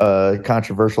from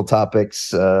controversial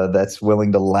topics, that's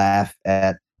willing to laugh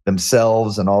at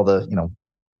themselves and all the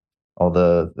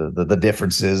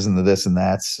differences and the this and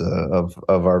that's of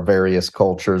our various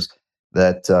cultures,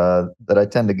 that I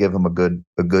tend to give them a good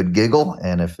giggle.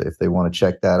 And if they want to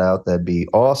check that out, that'd be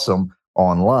awesome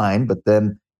online. But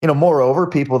then, moreover,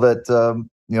 people that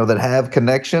that have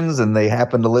connections and they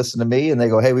happen to listen to me and they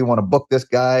go, hey, we want to book this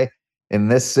guy in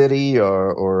this city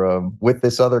or with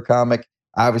this other comic.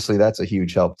 Obviously, that's a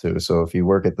huge help too. So if you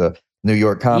work at the New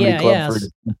York Comedy Club for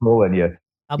people and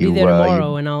I'll be there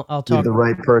tomorrow and I'll give talk. the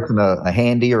right person a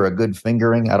handy or a good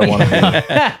fingering. I don't want to be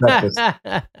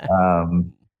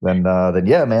then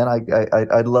yeah, man,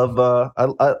 I'd love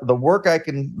the work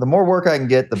the more work I can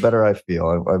get, the better I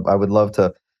feel. I would love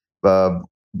to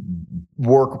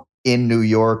work in New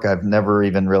York. I've never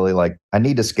even really I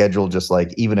need to schedule just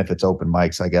even if it's open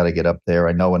mics, I got to get up there.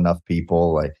 I know enough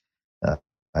people.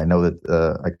 I know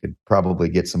that I could probably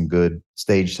get some good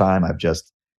stage time. I've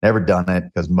just never done it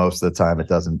because most of the time it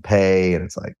doesn't pay, and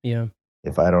it's Yeah.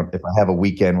 if I have a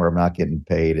weekend where I'm not getting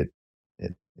paid, it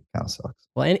kind of sucks.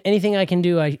 Well, anything I can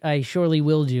do, I surely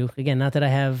will do. Again, not that I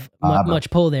have much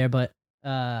pull there, but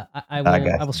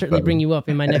I will certainly bring you up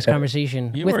in my next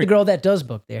conversation with the girl that does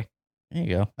book there. There you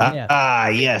go. Yeah.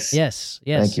 Yes. Yes.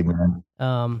 Thank you, man.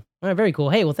 All right, very cool.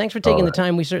 Hey, well, thanks for taking the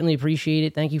time. We certainly appreciate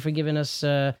it. Thank you for giving us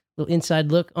a little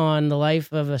inside look on the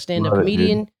life of a stand-up Love it,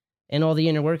 comedian and all the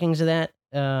inner workings of that.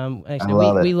 Actually,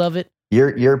 love it. we love it.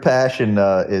 Your passion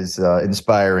is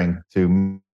inspiring to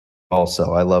me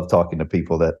also. I love talking to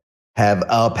people that have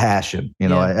a passion.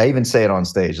 Yeah. I even say it on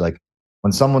stage. Like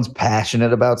when someone's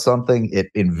passionate about something, it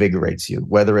invigorates you.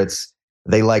 Whether it's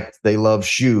they love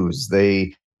shoes,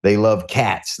 they love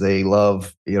cats, they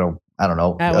love I don't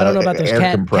know. I don't know about those air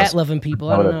cat compressor. loving people.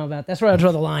 I don't know about. That's where I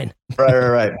draw the line.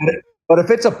 Right. But if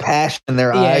it's a passion,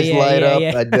 their eyes light up,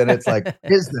 yeah. then it's like,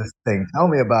 is this thing? Tell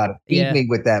me about it. Feed Yeah. me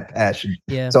with that passion.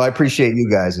 Yeah. So I appreciate you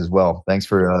guys as well. Thanks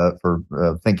for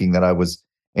thinking that I was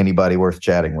anybody worth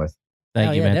chatting with.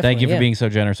 Thank you, man. Thank you for being so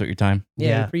generous with your time. Yeah,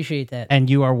 Yeah. we appreciate that. and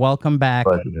you are welcome back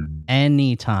Pleasure.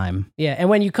 anytime. Yeah, and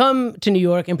when you come to New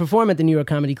York and perform at the New York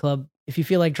Comedy Club, if you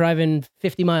feel like driving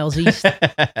 50 miles east,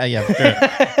 Yeah, for sure.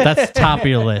 That's top of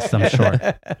your list, I'm sure.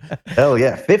 Hell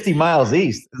yeah, 50 miles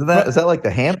east. Is that like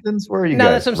the Hamptons? Where are you No,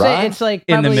 guys? that's what I'm saying. Rye? It's like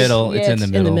In the probably- middle. It's in the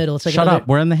In the middle. middle. It's like Shut another- up.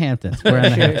 We're in the Hamptons. We're in the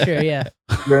Hamptons. Sure, yeah.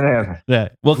 You're in Hampton. Yeah,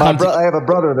 we'll My come. bro- I have a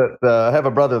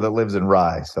brother that lives in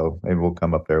Rye, so maybe we'll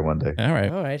come up there one day. All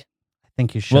right, All right. I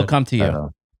think you should. we'll come to I you.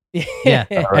 know. Yeah.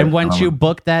 right, And once you gentlemen.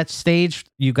 book that stage,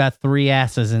 you got 3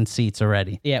 asses in seats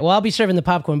already. Yeah, well, I'll be serving the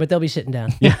popcorn, but they'll be sitting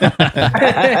down.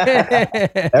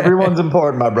 Everyone's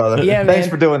important, my brother. Yeah, Thanks man.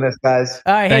 for doing this, guys.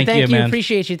 All right, Thank hey, thank you, you. man.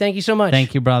 Appreciate you. Thank you so much.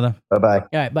 Thank you, brother. Bye-bye. All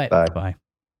right, bye. Bye. Bye.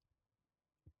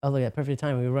 Oh, look at that. Perfect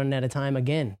time. We were running out of time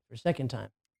again for a second time.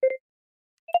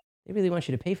 They really want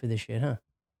you to pay for this shit, huh?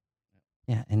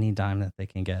 Yeah, any dime that they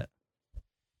can get.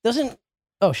 Doesn't.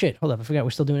 Oh, shit. Hold up. I forgot we're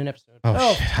still doing an episode.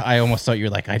 Oh, shit. I almost thought you were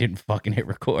like, I didn't fucking hit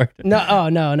record. No, oh,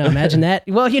 no. Imagine that.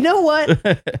 Well, you know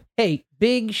what? Hey,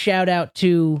 big shout out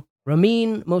to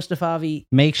Ramin Mostafavi.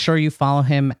 Make sure you follow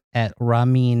him at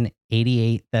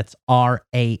Ramin88. That's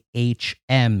RAHMEIN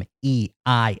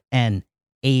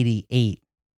 88.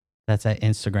 That's at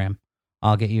Instagram.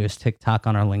 I'll get you his TikTok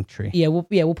on our link tree. Yeah,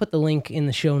 we'll put the link in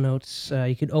the show notes.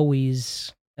 You could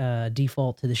always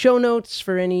default to the show notes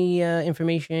for any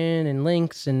information and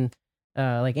links. And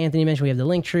like Anthony mentioned, we have the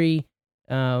link tree.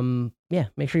 Yeah,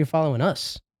 make sure you're following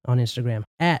us on Instagram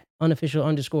at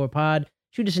unofficial_pod.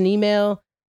 Shoot us an email.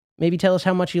 Maybe tell us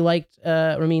how much you liked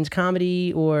Ramin's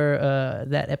comedy or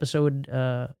that episode,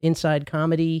 Inside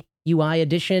Comedy UI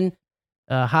edition.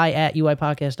 Hi at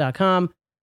uipodcast.com.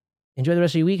 Enjoy the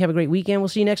rest of your week. Have a great weekend. We'll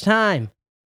see you next time.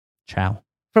 Ciao.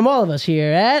 From all of us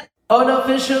here at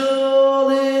Unofficial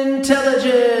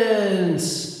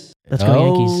Intelligence. Let's go,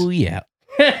 Oh, Yankees.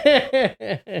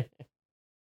 yeah.